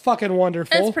fighting, it's fucking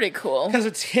wonderful. It's pretty cool. Because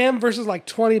it's him versus like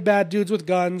 20 bad dudes with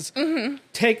guns.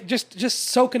 Mm-hmm. Just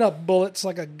soaking up bullets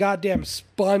like a goddamn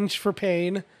sponge for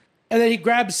pain. And then he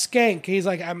grabs Skank. He's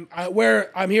like, I'm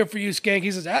here for you, Skank.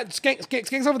 He says,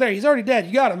 Skank's over there. He's already dead.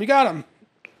 You got him.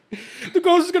 The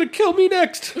ghost is gonna kill me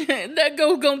next. That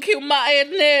ghost gonna kill my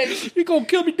ass next. He gonna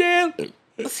kill me, Dan.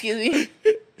 Excuse me.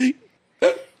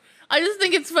 I just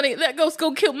think it's funny. That ghost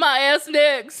gonna kill my ass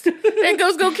next. That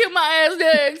ghost gonna kill my ass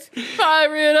next.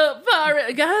 Fire it up.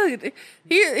 God,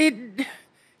 he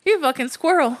a fucking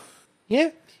squirrel.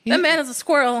 Yeah. That man is a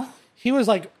squirrel. He was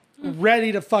like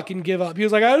ready to fucking give up. He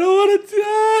was like, I don't want to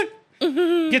die.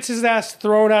 Gets his ass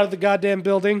thrown out of the goddamn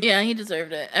building. Yeah, he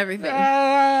deserved it. Everything.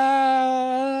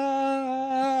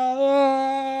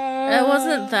 It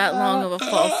wasn't that long of a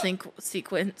fall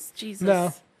sequence. Jesus.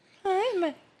 No.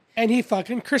 And he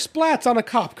fucking Chris Splats on a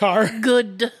cop car.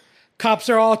 Good. Cops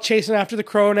are all chasing after the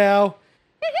crow now.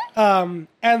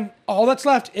 And all that's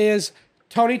left is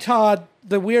Tony Todd,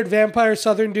 the weird vampire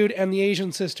southern dude, and the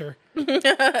Asian sister.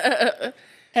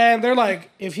 And they're like,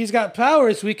 if he's got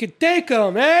powers, we could take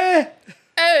him, eh?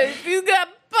 Hey, if you got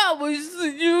powers,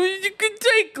 you can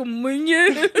take him, when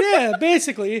you. Yeah,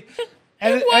 basically.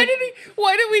 And, Why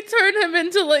did we turn him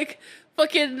into like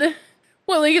fucking?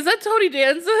 Well, like, is that Tony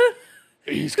Danza?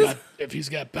 if he's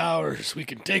got powers, we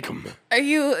can take him. Are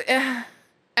you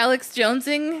Alex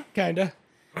Jonesing? Kinda.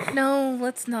 No,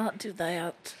 let's not do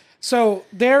that. So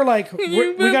they're like,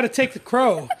 we got to take the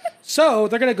crow. So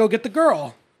they're gonna go get the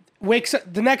girl. Wakes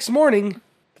up the next morning.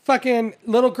 Fucking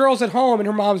little girl's at home and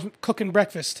her mom's cooking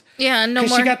breakfast. Yeah, no more.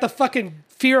 Because she got the fucking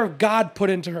fear of God put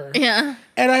into her. Yeah.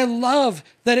 And I love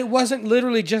that it wasn't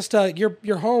literally just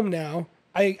you're home now.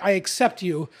 I accept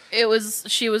you.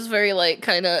 She was very like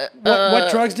kind of.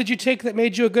 What drugs did you take that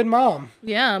made you a good mom?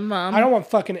 Yeah, Mom. I don't want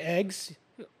fucking eggs.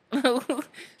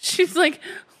 She's like,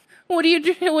 what do you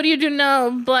do? What do you do now?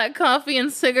 Black coffee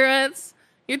and cigarettes?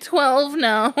 You're 12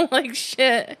 now. Like,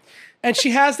 shit. And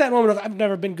she has that moment of, I've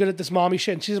never been good at this mommy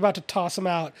shit. And she's about to toss him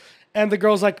out. And the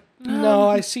girl's like, no,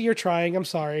 I see you're trying. I'm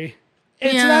sorry.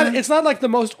 It's not like the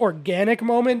most organic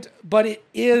moment, but it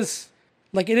is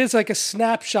like a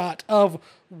snapshot of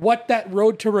what that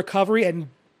road to recovery and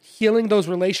healing those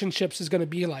relationships is going to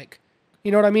be like.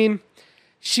 You know what I mean?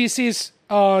 She sees,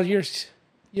 oh, you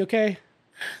okay?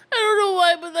 I don't know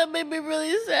why, but that made me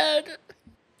really sad.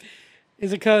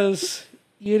 Is it because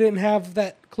you didn't have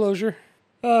that closure?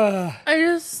 I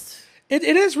just... It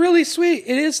is really sweet.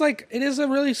 It is a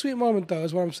really sweet moment, though,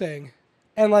 is what I'm saying.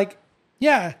 And like,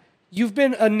 yeah, you've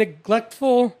been a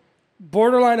neglectful,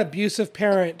 borderline abusive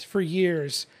parent for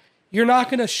years. You're not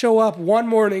going to show up one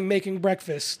morning making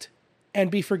breakfast and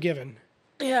be forgiven.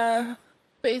 Yeah,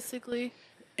 basically.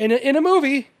 In a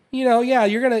movie, you know, yeah,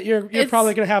 you're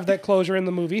probably gonna have that closure in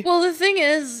the movie. Well, the thing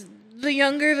is, the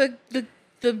younger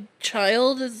the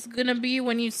child is gonna be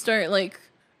when you start like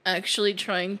actually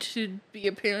trying to be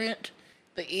a parent,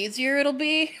 the easier it'll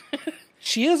be.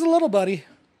 She is a little buddy.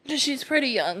 She's pretty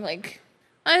young. Like,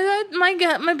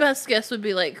 my best guess would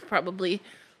be like probably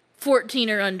 14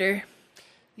 or under.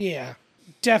 Yeah,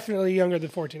 definitely younger than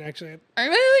 14. Actually, I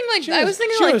really think I was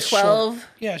thinking like 12. Short.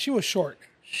 Yeah, she was short.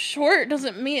 Short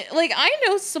doesn't mean like I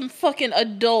know some fucking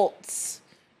adults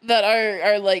that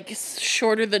are like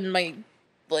shorter than my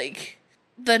like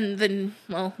than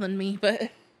me, but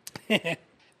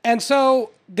and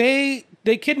so they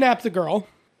kidnapped the girl.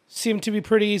 Seemed to be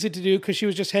pretty easy to do because she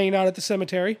was just hanging out at the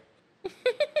cemetery.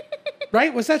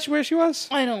 Right? Was that where she was?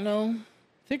 I don't know.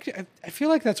 I feel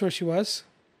like that's where she was.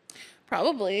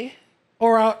 Probably.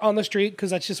 Or out on the street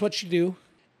because that's just what she do.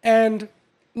 And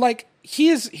like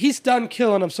he's done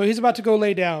killing him, so he's about to go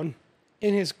lay down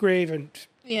in his grave and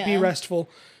be restful.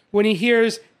 When he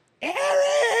hears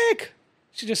Eric,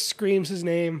 she just screams his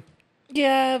name.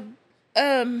 Yeah,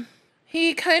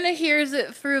 he kind of hears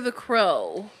it through the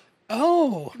crow.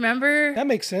 Oh, remember? That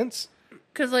makes sense.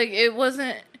 Because like it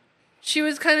wasn't. She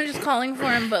was kind of just calling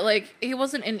for him, but like he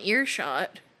wasn't in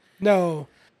earshot. No.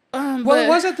 Well, it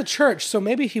was at the church, so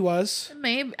maybe he was.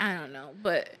 Maybe, I don't know,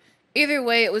 but. Either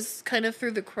way, it was kind of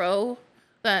through the crow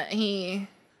that he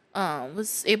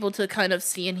was able to kind of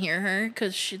see and hear her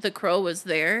because the crow was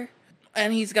there.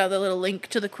 And he's got the little link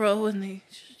to the crow and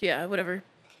whatever.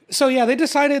 So yeah, they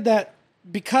decided that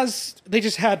because they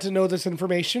just had to know this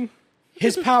information,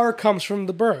 his power comes from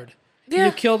the bird. Yeah.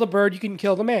 You kill the bird, you can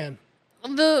kill the man.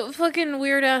 The fucking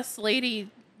weird ass lady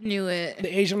knew it.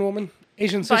 The Asian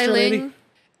sister lady.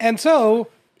 And so...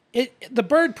 the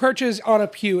bird perches on a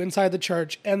pew inside the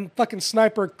church, and fucking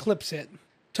sniper clips it.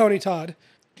 Tony Todd.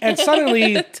 And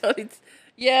suddenly,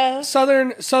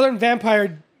 Southern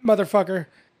vampire motherfucker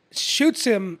shoots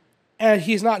him, and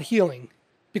he's not healing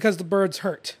because the bird's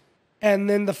hurt. And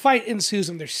then the fight ensues,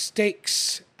 and there's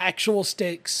stakes, actual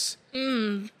stakes.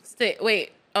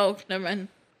 Wait. Oh, never mind.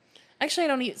 Actually, I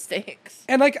don't eat steaks.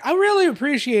 And like, I really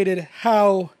appreciated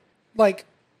how, like,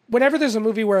 whenever there's a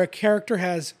movie where a character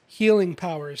has healing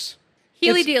powers.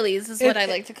 Healy-dealies is what I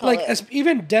like to call it.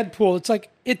 Even Deadpool, it's like,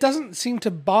 it doesn't seem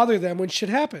to bother them when shit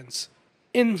happens.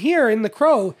 In here, in The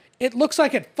Crow, it looks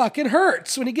like it fucking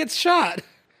hurts when he gets shot.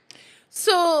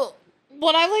 So,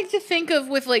 what I like to think of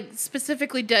with, like,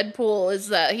 specifically Deadpool is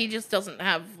that he just doesn't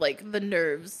have, like, the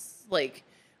nerves, like,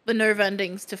 the nerve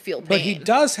endings to feel pain. But he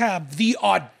does have the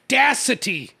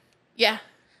audacity. Yeah.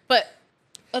 But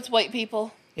that's white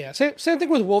people. Yeah, same thing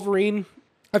with Wolverine.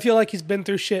 I feel like he's been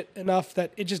through shit enough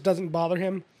that it just doesn't bother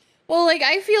him. Well, like,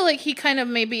 I feel like he kind of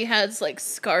maybe has, like,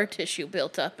 scar tissue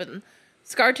built up, and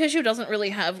scar tissue doesn't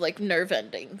really have, like, nerve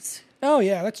endings. Oh,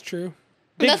 yeah, that's true.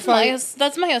 That's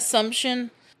my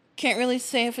assumption. Can't really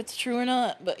say if it's true or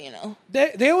not, but, you know.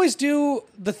 They always do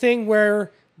the thing where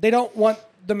they don't want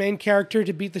the main character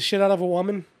to beat the shit out of a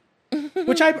woman,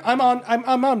 which I'm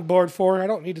on board for. I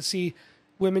don't need to see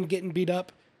women getting beat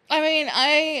up. I mean,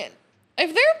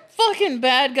 if they're fucking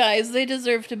bad guys, they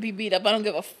deserve to be beat up. I don't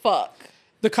give a fuck.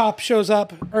 The cop shows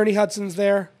up. Ernie Hudson's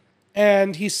there,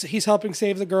 and he's helping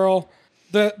save the girl.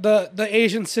 The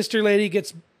Asian sister lady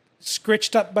gets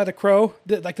scritched up by the crow,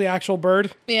 like the actual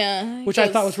bird. Yeah. Which I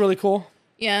thought was really cool.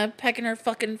 Yeah, pecking her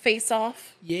fucking face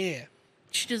off. Yeah.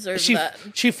 She deserves that.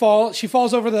 She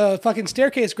falls over the fucking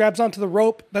staircase, grabs onto the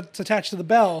rope that's attached to the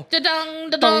bell. Da-dung,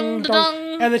 da-dung,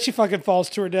 da-dung. And then she fucking falls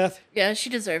to her death. Yeah, she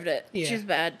deserved it. Yeah. She's a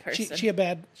bad person. She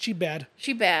bad.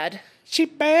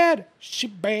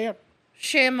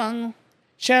 Shamung.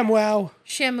 ShamWow.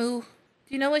 Shamu. Do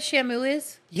you know what Shamu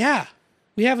is? Yeah.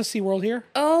 We have a SeaWorld here.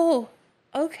 Oh,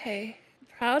 okay.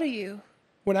 Proud of you.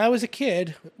 When I was a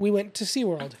kid, we went to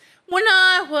SeaWorld. When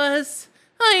I was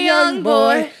a young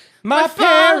boy, my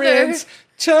parents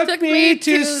took me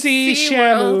to see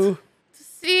Shamu. To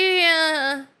see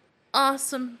an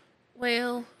awesome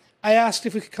whale. I asked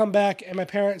if we could come back, and my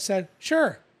parents said,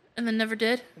 sure. And then never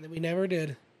did? And then we never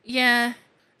did. Yeah.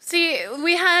 See,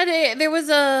 was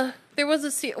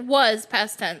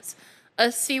past tense, a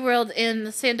SeaWorld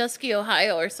in Sandusky,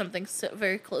 Ohio, or something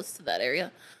very close to that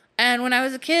area. And when I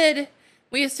was a kid,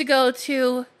 we used to go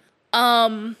to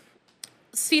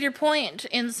Cedar Point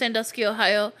in Sandusky,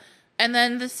 Ohio, and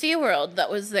then the SeaWorld that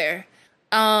was there.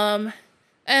 And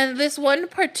this one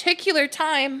particular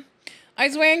time, I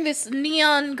was wearing this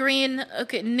neon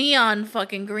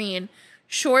fucking green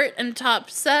short and top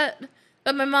set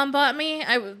that my mom bought me.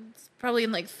 I was probably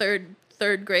in like third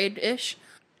grade-ish.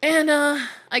 And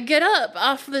I get up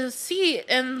off the seat,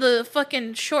 and the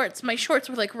fucking my shorts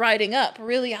were like riding up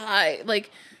really high.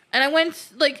 Like, and I went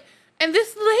like, and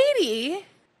this lady,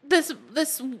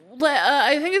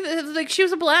 I think it was like she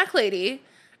was a black lady,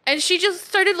 and she just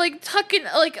started like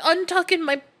untucking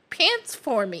my pants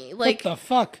for me. Like, what the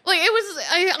fuck? Like,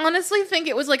 I honestly think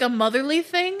it was like a motherly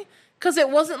thing, because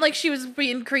it wasn't like she was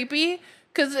being creepy,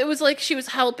 because it was like she was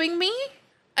helping me.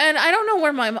 And I don't know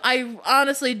I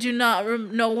honestly do not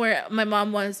know where my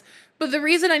mom was. But the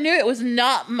reason I knew it was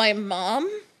not my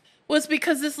mom was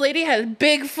because this lady had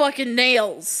big fucking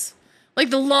nails. Like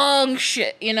the long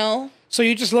shit, you know? So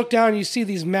you just look down and you see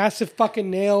these massive fucking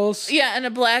nails. Yeah, and a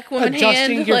black woman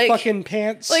adjusting your fucking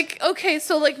pants. Like, okay,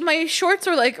 so like my shorts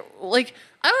are like, I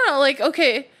don't know, like,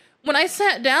 okay, when I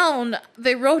sat down,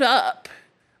 they rode up.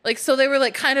 Like, so they were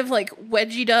like kind of like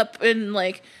wedgied up and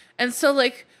like, and so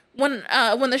like, when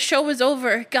the show was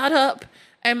over, got up,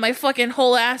 and my fucking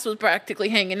whole ass was practically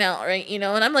hanging out, right? You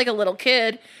know, and I'm like a little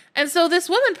kid. And so this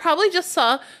woman probably just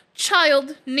saw,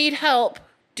 child, need help,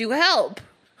 do help.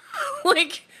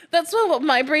 Like, that's what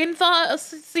my brain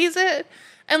sees it.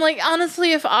 And like,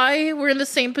 honestly, if I were in the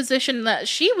same position that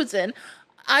she was in,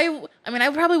 I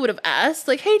probably would have asked,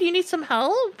 like, hey, do you need some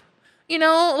help? You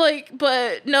know, like,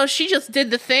 but no, she just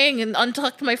did the thing and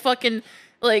untucked my fucking...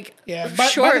 like, yeah,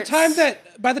 shorts.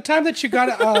 By the time that you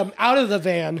got out of the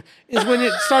van is when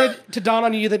it started to dawn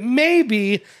on you that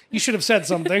maybe you should have said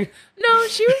something. No,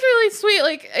 she was really sweet.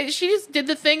 Like, she just did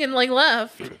the thing and like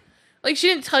left. Like, she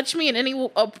didn't touch me in any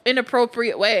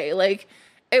inappropriate way. Like,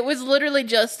 it was literally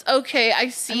just, okay, I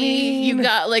see you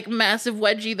got like massive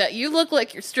wedgie that you look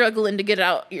like you're struggling to get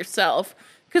out yourself.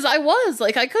 Because I was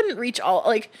like, I couldn't reach all.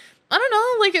 Like, I don't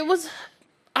know. Like,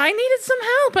 I needed some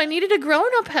help. I needed a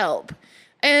grown-up help.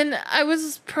 And I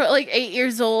was like 8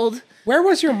 years old. Where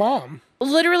was your mom?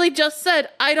 Literally just said,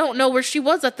 I don't know where she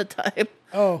was at the time.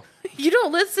 Oh. You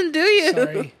don't listen, do you?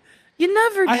 Sorry. You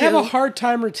never do. I have a hard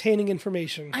time retaining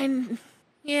information.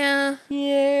 Yeah.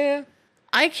 Yeah.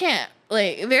 I can't.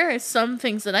 Like, there are some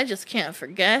things that I just can't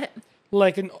forget.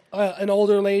 Like an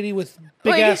older lady with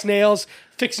big-ass nails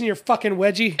fixing your fucking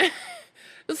wedgie.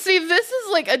 See, this is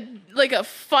like a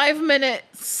 5-minute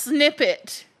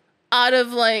snippet out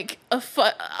of like I'm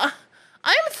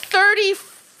 30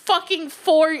 fucking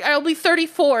 4. I'll be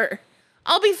 34.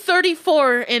 I'll be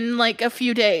 34 in like a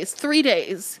few days, 3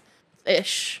 days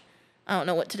ish. I don't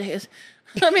know what today is.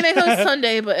 I mean, I know it's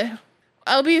Sunday, but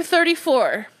I'll be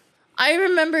 34. I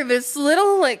remember this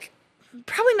little, like,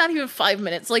 probably not even 5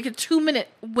 minutes, like a 2-minute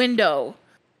window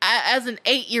as an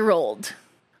 8-year-old.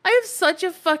 I have such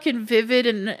a fucking vivid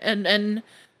and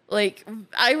Like,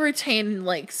 I retain,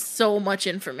 like, so much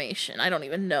information. I don't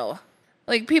even know.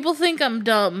 Like, people think I'm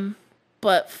dumb,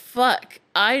 but fuck,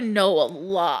 I know a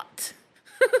lot.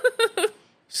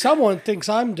 Someone thinks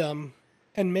I'm dumb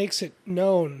and makes it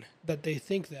known that they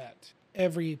think that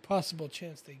every possible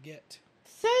chance they get.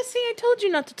 Sassy, I told you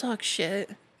not to talk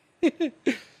shit.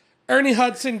 Ernie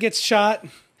Hudson gets shot,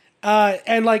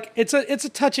 and like it's a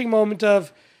touching moment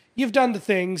of you've done the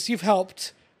things, you've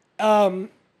helped.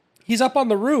 He's up on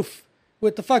the roof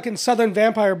with the fucking Southern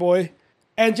Vampire Boy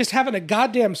and just having a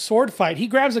goddamn sword fight. He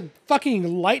grabs a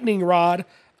fucking lightning rod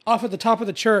off of the top of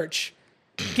the church,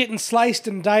 getting sliced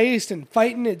and diced and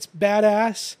fighting. It's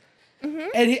badass.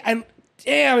 Mm-hmm. And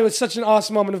damn, it was such an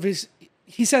awesome moment of his.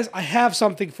 He says, "I have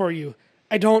something for you.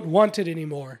 I don't want it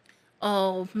anymore."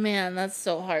 Oh man, that's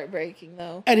so heartbreaking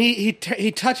though. And he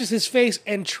touches his face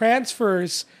and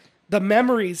transfers the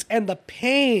memories and the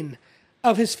pain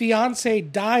of his fiance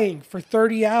dying for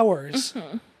 30 hours.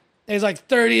 Mm-hmm. He's like,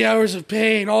 30 hours of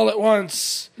pain all at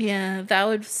once. Yeah, that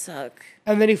would suck.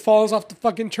 And then he falls off the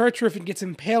fucking church roof and gets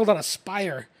impaled on a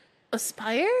spire. A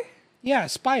spire? Yeah, a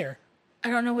spire. I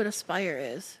don't know what a spire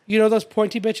is. You know those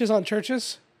pointy bitches on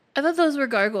churches? I thought those were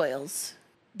gargoyles.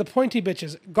 The pointy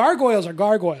bitches. Gargoyles are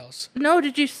gargoyles. No,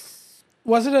 did you...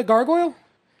 Was it a gargoyle?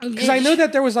 Because I know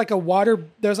that there was like a water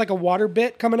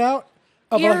bit coming out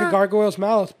of like a gargoyle's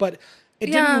mouth, but it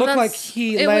didn't look like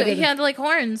he landed. He had like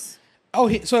horns. Oh,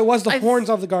 so it was the horns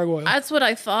of the gargoyle. That's what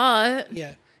I thought.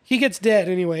 Yeah, he gets dead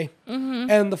anyway,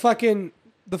 and the fucking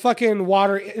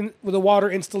water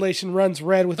installation runs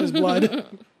red with his blood.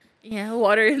 Yeah,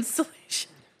 water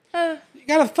installation. You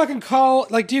gotta fucking call.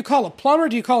 Like, do you call a plumber?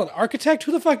 Do you call an architect?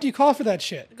 Who the fuck do you call for that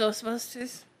shit?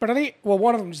 Ghostbusters. Well,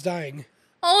 one of them's dying.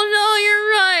 Oh no, you're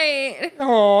right.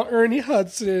 Oh, Ernie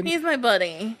Hudson. He's my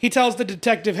buddy. He tells the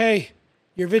detective, "Hey,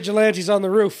 your vigilante's on the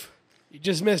roof. You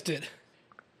just missed it."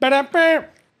 Ba-da-ba.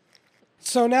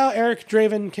 So now Eric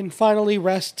Draven can finally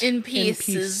rest in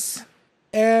peace.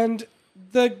 And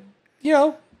the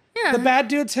bad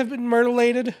dudes have been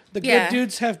murderlated. The good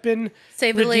dudes have been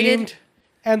redeemed.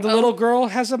 And the little girl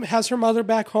has her mother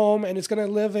back home and is going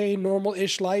to live a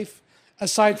normal-ish life,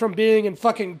 aside from being in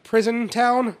fucking prison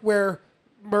town where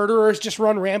murderers just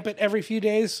run rampant every few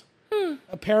days,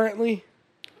 apparently.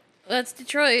 That's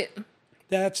Detroit.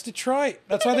 That's Detroit.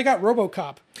 That's why they got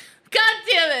RoboCop. God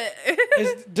damn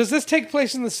it! Does this take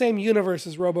place in the same universe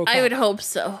as RoboCop? I would hope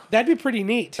so. That'd be pretty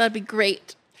neat. That'd be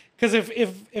great. Because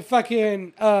if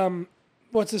fucking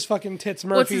what's his fucking tits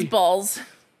Murphy? What's his balls?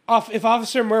 If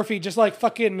Officer Murphy just like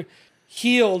fucking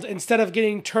healed instead of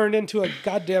getting turned into a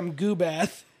goddamn goo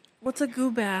bath. What's a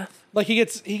goo bath? Like he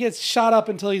gets shot up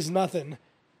until he's nothing.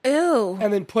 Ew.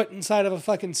 And then put inside of a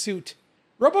fucking suit.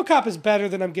 RoboCop is better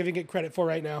than I'm giving it credit for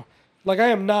right now. Like I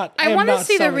am not. I want to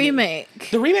see the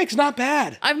remake. The remake's not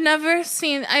bad. I've never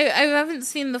seen. I haven't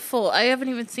seen the full. I haven't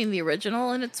even seen the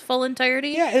original in its full entirety.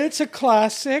 Yeah, it's a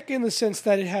classic in the sense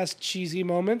that it has cheesy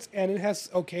moments and it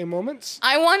has okay moments.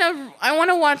 I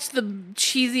wanna watch the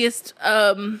cheesiest.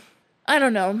 I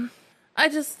don't know. I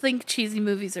just think cheesy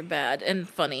movies are bad and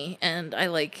funny, and I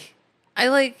like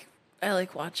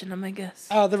watching them, I guess.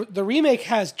 The remake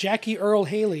has Jackie Earl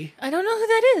Haley. I don't know who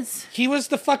that is. He was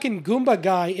the fucking Goomba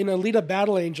guy in Alita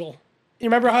Battle Angel. You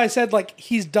remember how I said, like,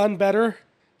 he's done better?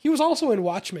 He was also in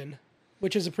Watchmen,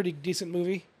 which is a pretty decent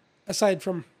movie, aside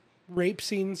from rape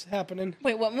scenes happening.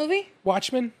 Wait, what movie?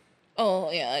 Watchmen.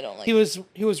 Oh, yeah, I don't like He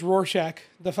was Rorschach,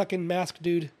 the fucking masked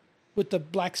dude with the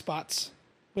black spots.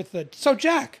 So,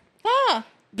 Jack. Ah!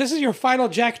 This is your final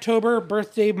Jacktober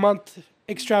birthday month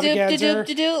extravaganza.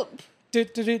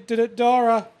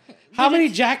 Dora, how many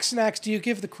Jack snacks do you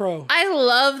give The Crow? I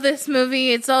love this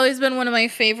movie. It's always been one of my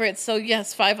favorites. So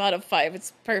yes, 5 out of 5.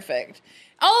 It's perfect.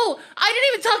 Oh, I didn't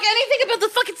even talk anything about the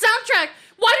fucking soundtrack.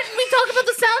 Why didn't we talk about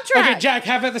the soundtrack? Okay, Jack,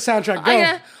 have at the soundtrack.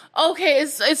 Go. Okay,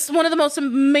 it's one of the most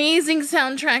amazing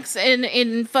soundtracks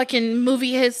in fucking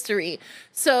movie history.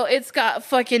 So it's got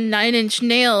fucking 9 Inch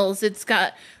Nails. It's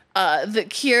got The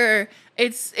Cure.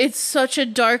 It's such a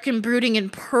dark and brooding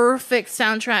and perfect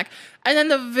soundtrack. And then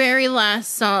the very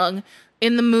last song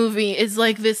in the movie is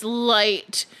like this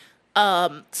light,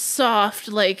 soft,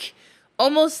 like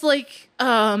almost like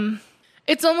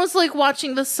it's almost like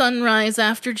watching the sunrise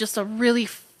after just a really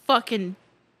fucking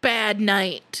bad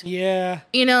night. Yeah.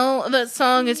 You know, that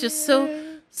song is just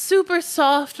so super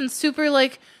soft and super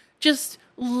like just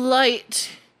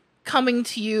light coming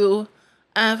to you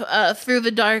through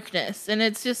the darkness, and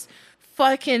it's just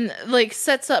fucking like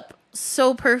sets up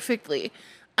so perfectly.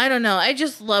 I don't know. I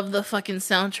just love the fucking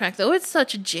soundtrack, though. It's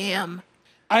such a jam.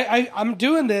 I'm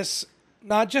doing this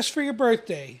not just for your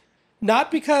birthday, not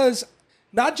because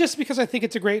Not just because I think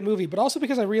it's a great movie, but also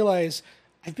because I realize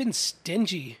I've been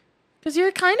stingy. Because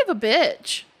you're kind of a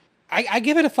bitch. I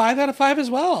give it a 5 out of 5 as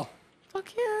well.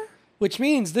 Fuck yeah. Which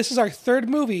means this is our third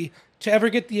movie to ever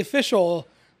get the official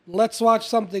Let's Watch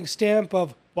Something stamp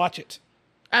of watch it.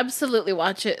 Absolutely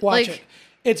watch it. Watch it.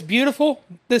 It's beautiful.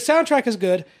 The soundtrack is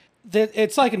good.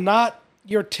 It's like not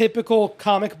your typical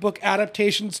comic book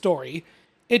adaptation story.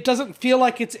 It doesn't feel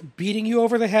like it's beating you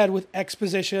over the head with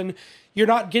exposition. You're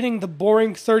not getting the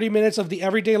boring 30 minutes of the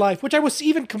everyday life, which I was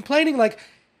even complaining, like,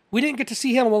 we didn't get to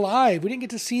see him alive. We didn't get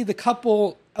to see the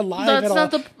couple alive at all.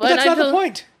 But that's not the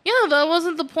point. Yeah, that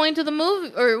wasn't the point of the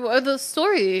movie or the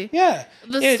story. Yeah.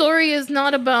 The story is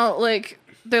not about, like,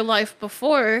 their life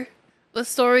before. The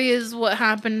story is what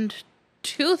happened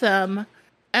to them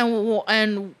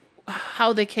and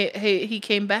how he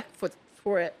came back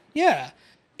for it. Yeah.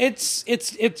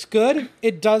 It's good.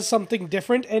 It does something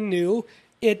different and new.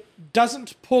 It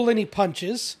doesn't pull any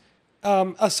punches,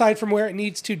 aside from where it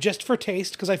needs to, just for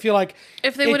taste, because I feel like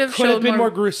if they would have could have been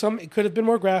more gruesome. It could have been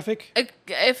more graphic.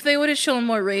 If they would have shown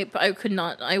more rape, I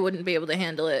wouldn't be able to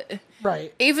handle it.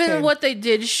 Right. Even Same. what they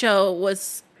did show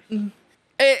was,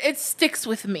 it sticks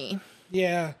with me.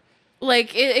 Yeah.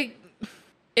 Like,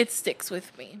 it sticks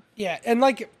with me. Yeah, and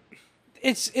like,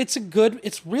 it's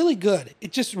really good.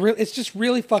 It's just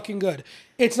really fucking good.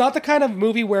 It's not the kind of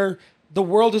movie where the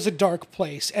world is a dark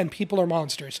place and people are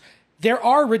monsters. There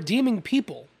are redeeming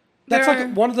people. That's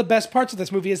like one of the best parts of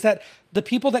this movie is that the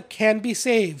people that can be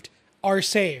saved are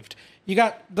saved. You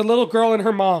got the little girl and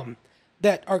her mom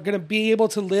that are going to be able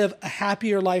to live a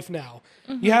happier life now.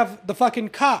 Mm-hmm. You have the fucking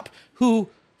cop who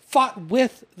fought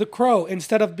with the Crow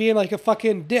instead of being like a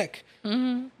fucking dick.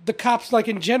 Mm-hmm. The cops, like,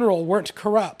 in general, weren't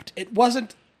corrupt. It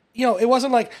wasn't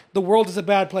like the world is a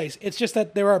bad place. It's just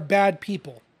that there are bad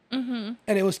people. Mm-hmm.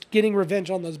 And it was getting revenge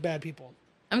on those bad people.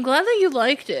 I'm glad that you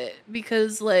liked it,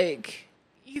 because, like,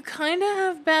 you kind of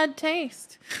have bad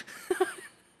taste.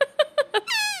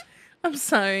 I'm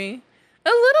sorry. A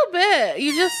little bit.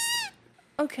 You just...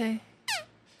 Okay.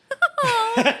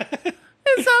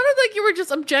 It sounded like you were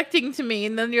just objecting to me,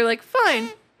 and then you're like, fine.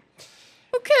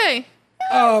 Okay.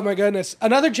 Oh, my goodness.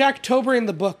 Another Jacktober in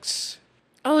the books.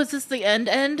 Oh, is this the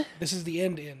end? This is the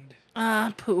end.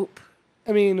 Ah, poop.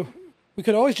 I mean, we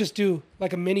could always just do,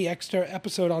 like, a mini extra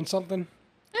episode on something.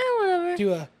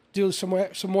 Whatever. Do some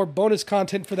more bonus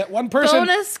content for that one person.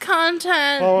 Bonus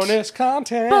content. Bonus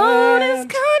content. Bonus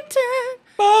content.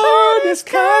 Bonus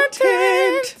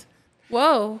content.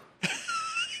 Whoa.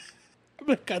 I'm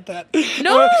gonna cut that.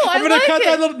 No, I'm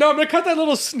gonna cut that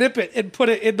little snippet and put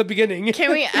it in the beginning.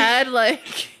 Can we add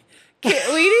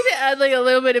we need to add like a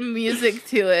little bit of music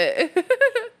to it.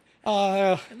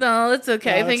 No, it's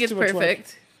okay. I think it's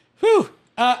perfect. Whew.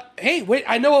 Hey, wait,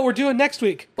 I know what we're doing next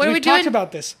week. What are we doing? Talked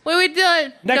about this. What are we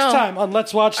doing? Next time on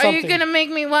Let's Watch Something. Are you gonna make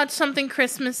me watch something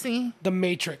Christmassy? The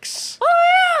Matrix.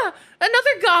 Oh yeah!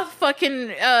 Another goth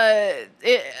fucking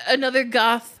another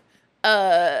goth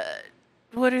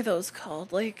what are those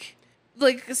called? Like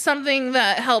something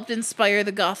that helped inspire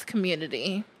the goth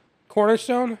community.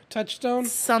 Cornerstone? Touchstone?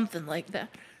 Something like that.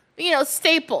 You know,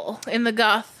 staple in the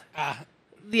goth.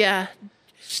 Yeah.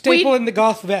 Staple in the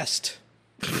goth vest.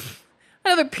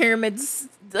 Another pyramids.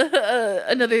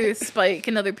 Another spike.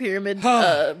 Another pyramid.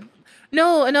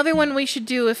 No, another one we should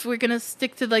do if we're gonna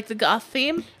stick to like the goth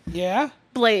theme. Yeah?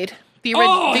 Blade. The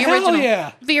hell original.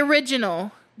 Yeah. The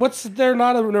original. They're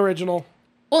not an original.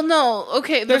 Well, no.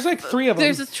 Okay. There's like 3 of them.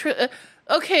 There's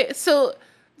okay, so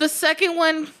the second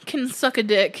one can suck a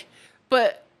dick,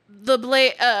 but the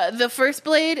Blade, the first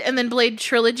Blade, and then Blade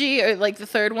Trilogy, or like the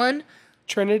third one.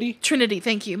 Trinity,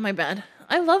 thank you, my bad.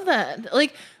 I love that.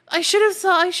 Like, I should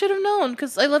have known,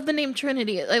 because I love the name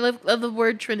Trinity. I love the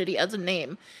word Trinity as a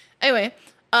name. Anyway,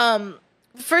 the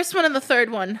first one and the third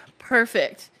one,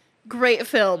 perfect. Great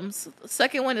films. The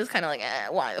second one is kind of like,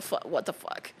 why the fuck? What the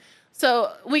fuck?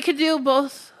 So we could do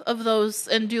both of those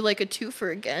and do like a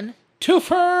twofer again.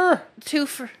 Twofer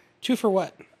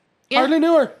what? Yeah. Hardly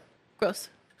knew her. Gross.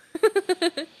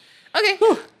 Okay.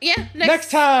 Whew. Yeah. Next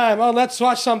time on Let's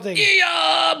Watch Something.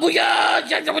 Yeah.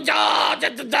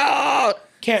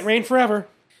 Can't rain forever.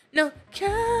 No.